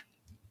watch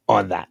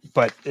on that.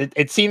 But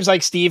it seems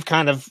like Steve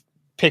kind of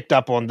picked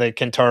up on the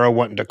Kentaro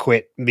wanting to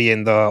quit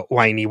being the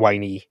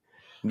whiny.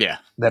 Yeah.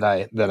 That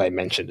I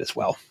mentioned as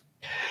well.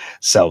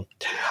 So,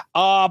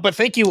 but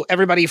thank you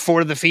everybody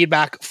for the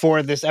feedback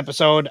for this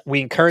episode.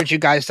 We encourage you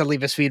guys to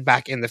leave us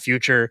feedback in the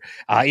future.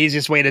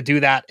 Easiest way to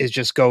do that is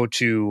just go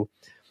to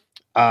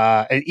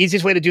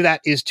easiest way to do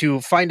that is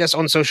to find us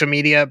on social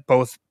media,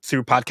 both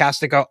through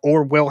Podcastica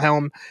or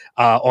Wilhelm.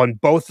 On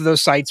both of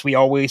those sites, we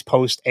always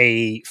post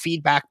a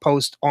feedback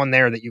post on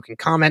there that you can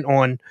comment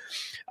on.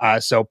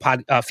 So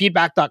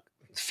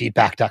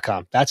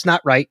feedback.com. That's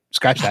not right.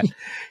 Scratch that.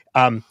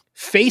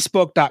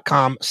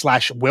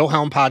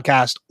 Facebook.com/Wilhelm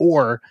podcast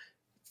or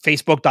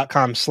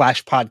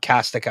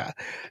Facebook.com/Podcastica.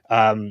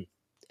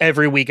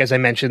 Every week, as I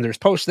mentioned, there's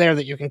posts there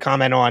that you can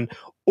comment on,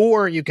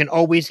 or you can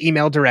always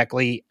email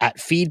directly at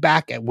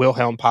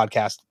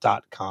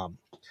feedback@wilhelmpodcast.com.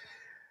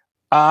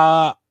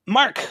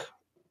 Mark,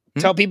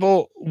 tell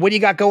people what you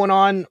got going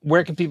on.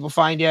 Where can people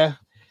find you?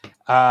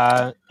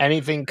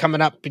 Anything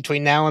coming up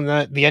between now and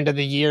the end of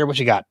the year? What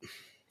you got?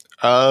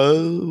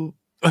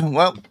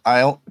 Well,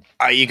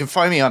 you can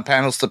find me on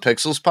Panels to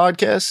Pixels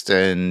podcast,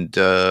 and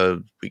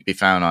we can be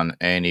found on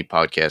any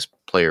podcast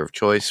player of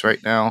choice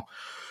right now.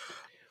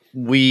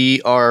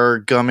 We are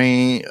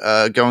going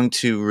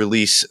to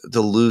release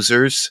The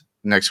Losers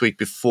next week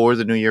before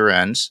the new year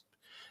ends.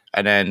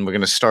 And then we're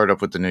going to start up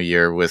with the new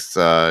year with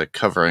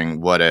covering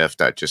What If,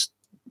 that just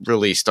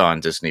released on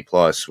Disney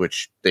Plus,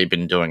 which they've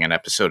been doing an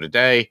episode a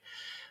day.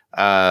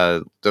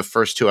 The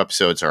first 2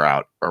 episodes are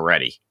out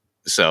already.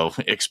 So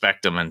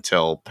expect them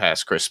until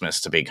past Christmas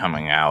to be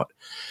coming out.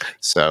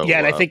 So yeah,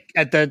 and I think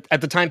at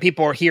the time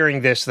people are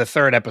hearing this, the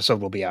 3rd episode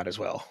will be out as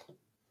well.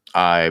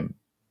 I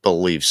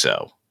believe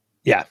so.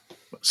 Yeah.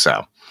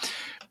 So,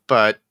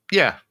 but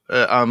yeah,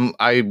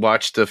 I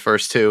watched the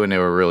first 2 and they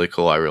were really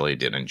cool. I really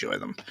did enjoy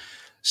them.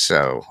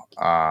 So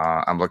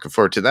I'm looking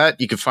forward to that.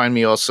 You can find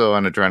me also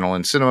on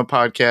Adrenaline Cinema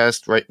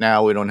podcast. Right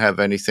now, we don't have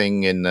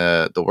anything in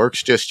the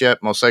works just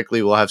yet. Most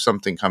likely we'll have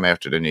something come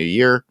after the new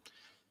year.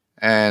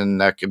 And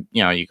that could,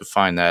 you can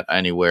find that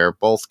anywhere.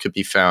 Both could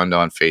be found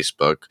on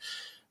Facebook,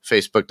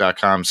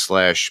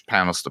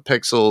 facebook.com/Panels to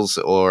Pixels,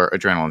 or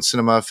Adrenaline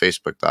Cinema,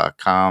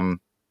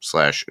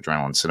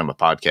 facebook.com/Adrenaline Cinema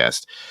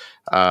podcast.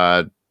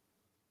 And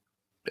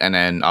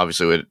then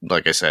obviously,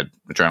 like I said,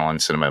 Adrenaline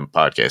Cinema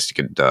podcast, you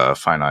could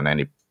find on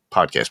any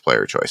podcast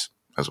player of choice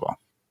as well.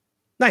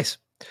 Nice.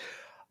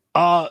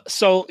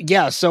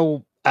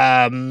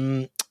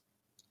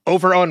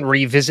 Over on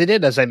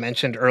Revisited, as I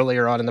mentioned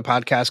earlier on in the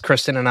podcast,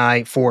 Kristen and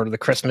I, for the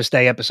Christmas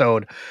Day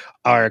episode,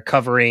 are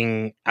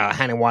covering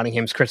Hannah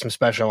Waddingham's Christmas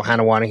special,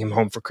 Hannah Waddingham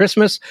Home for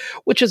Christmas,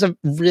 which is a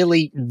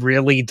really,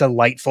 really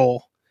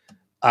delightful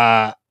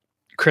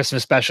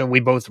Christmas special. We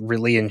both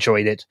really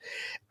enjoyed it.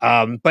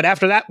 But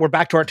after that, we're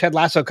back to our Ted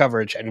Lasso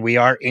coverage, and we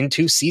are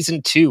into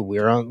season 2. We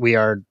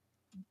are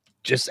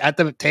just at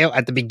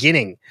the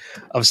beginning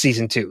of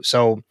season 2.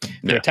 So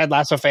if you're a Ted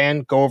Lasso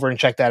fan, go over and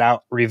check that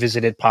out,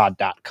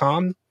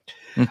 revisitedpod.com.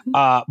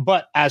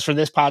 But as for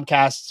this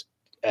podcast,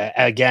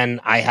 again,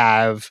 I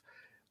have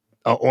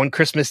on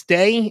Christmas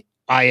Day,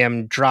 I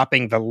am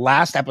dropping the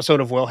last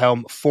episode of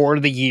Wilhelm for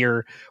the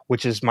year,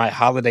 which is my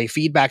holiday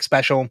feedback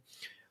special.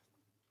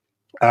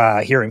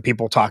 Hearing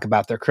people talk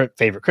about their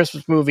favorite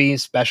Christmas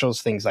movies,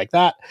 specials, things like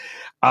that.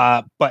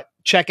 But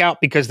check out,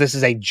 because this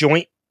is a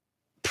joint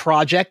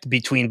project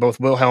between both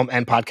Wilhelm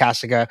and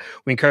Podcastica.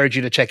 We encourage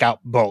you to check out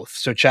both.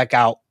 So check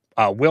out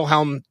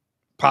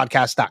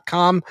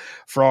WilhelmPodcast.com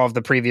for all of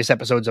the previous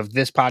episodes of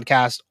this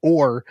podcast,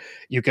 or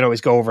you can always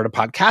go over to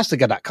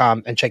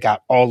Podcastica.com and check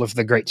out all of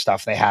the great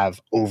stuff they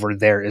have over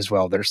there as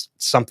well. There's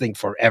something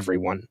for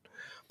everyone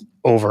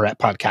over at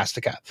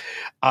Podcastica.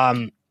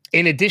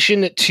 In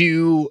addition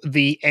to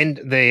the end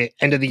of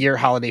the year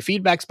holiday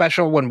feedback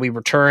special, when we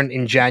return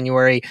in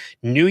January,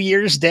 New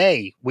Year's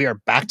Day, we are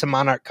back to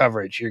Monarch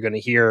coverage. You're going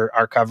to hear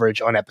our coverage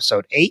on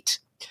episode 8,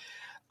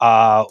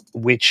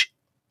 which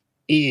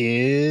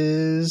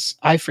is,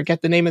 I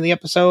forget the name of the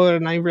episode,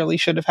 and I really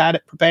should have had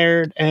it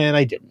prepared, and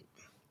I didn't.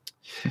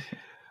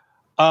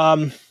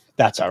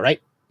 That's all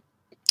right.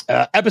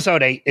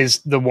 Episode 8 is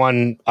the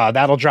one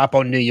that'll drop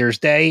on New Year's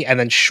Day, and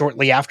then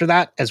shortly after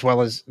that, as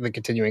well as the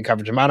continuing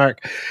coverage of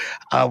Monarch,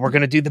 we're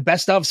going to do the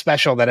best of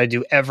special that I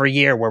do every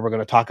year, where we're going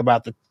to talk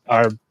about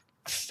our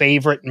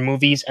favorite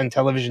movies and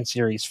television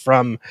series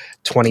from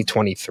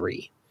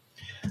 2023.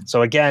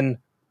 So again,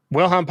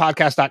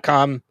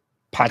 WILHELMpodcast.com,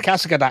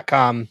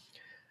 PODCASTICA.com,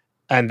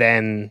 and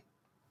then,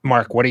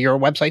 Mark, what are your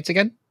websites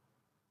again?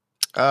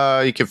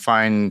 You can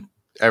find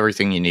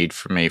everything you need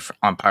from me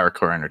on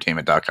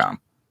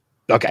PyroCoreEntertainment.com.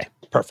 Okay,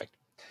 perfect.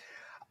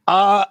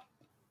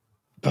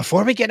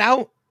 Before we get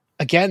out,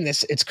 again,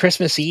 it's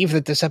Christmas Eve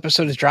that this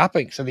episode is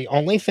dropping. So the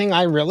only thing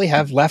I really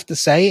have left to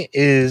say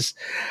is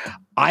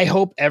I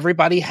hope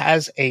everybody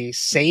has a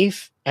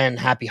safe and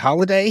happy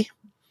holiday.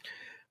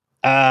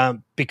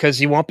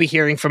 Because you won't be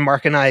hearing from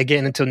Mark and I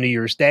again until New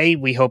Year's Day.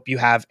 We hope you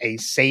have a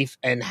safe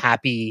and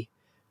happy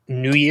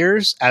New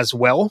Year's as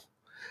well.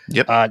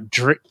 Yep.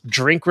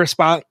 Drink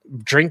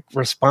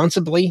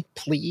responsibly,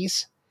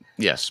 please.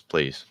 Yes,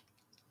 please.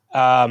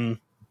 So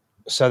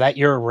that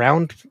you're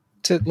around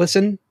to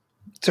listen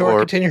to our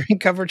continuing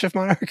coverage of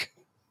Monarch.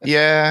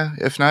 Yeah,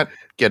 if not,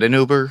 get an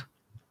Uber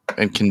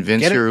and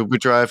convince your Uber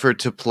driver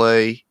to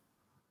play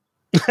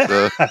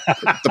the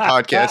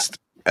podcast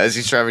as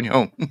he's driving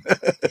home.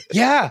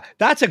 Yeah,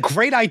 that's a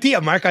great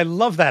idea, Mark. I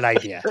love that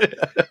idea.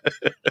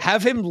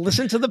 Have him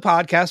listen to the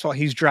podcast while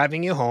he's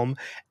driving you home,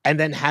 and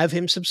then have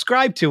him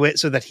subscribe to it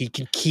so that he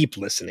can keep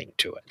listening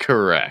to it.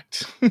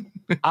 Correct.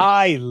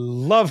 I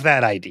love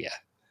that idea.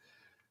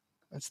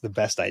 That's the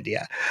best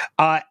idea.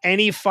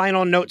 Any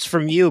final notes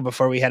from you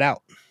before we head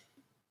out?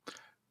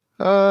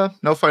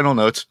 No final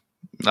notes.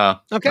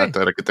 Okay. Not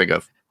that I could think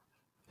of.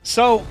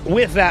 So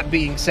with that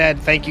being said,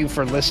 thank you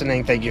for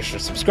listening. Thank you for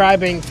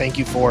subscribing. Thank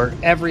you for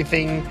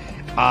everything.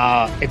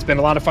 It's been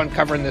a lot of fun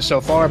covering this so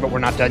far, but we're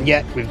not done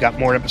yet. We've got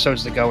more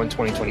episodes to go in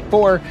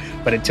 2024.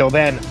 But until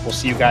then, we'll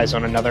see you guys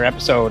on another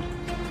episode.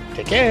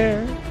 Take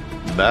care.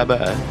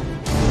 Bye-bye.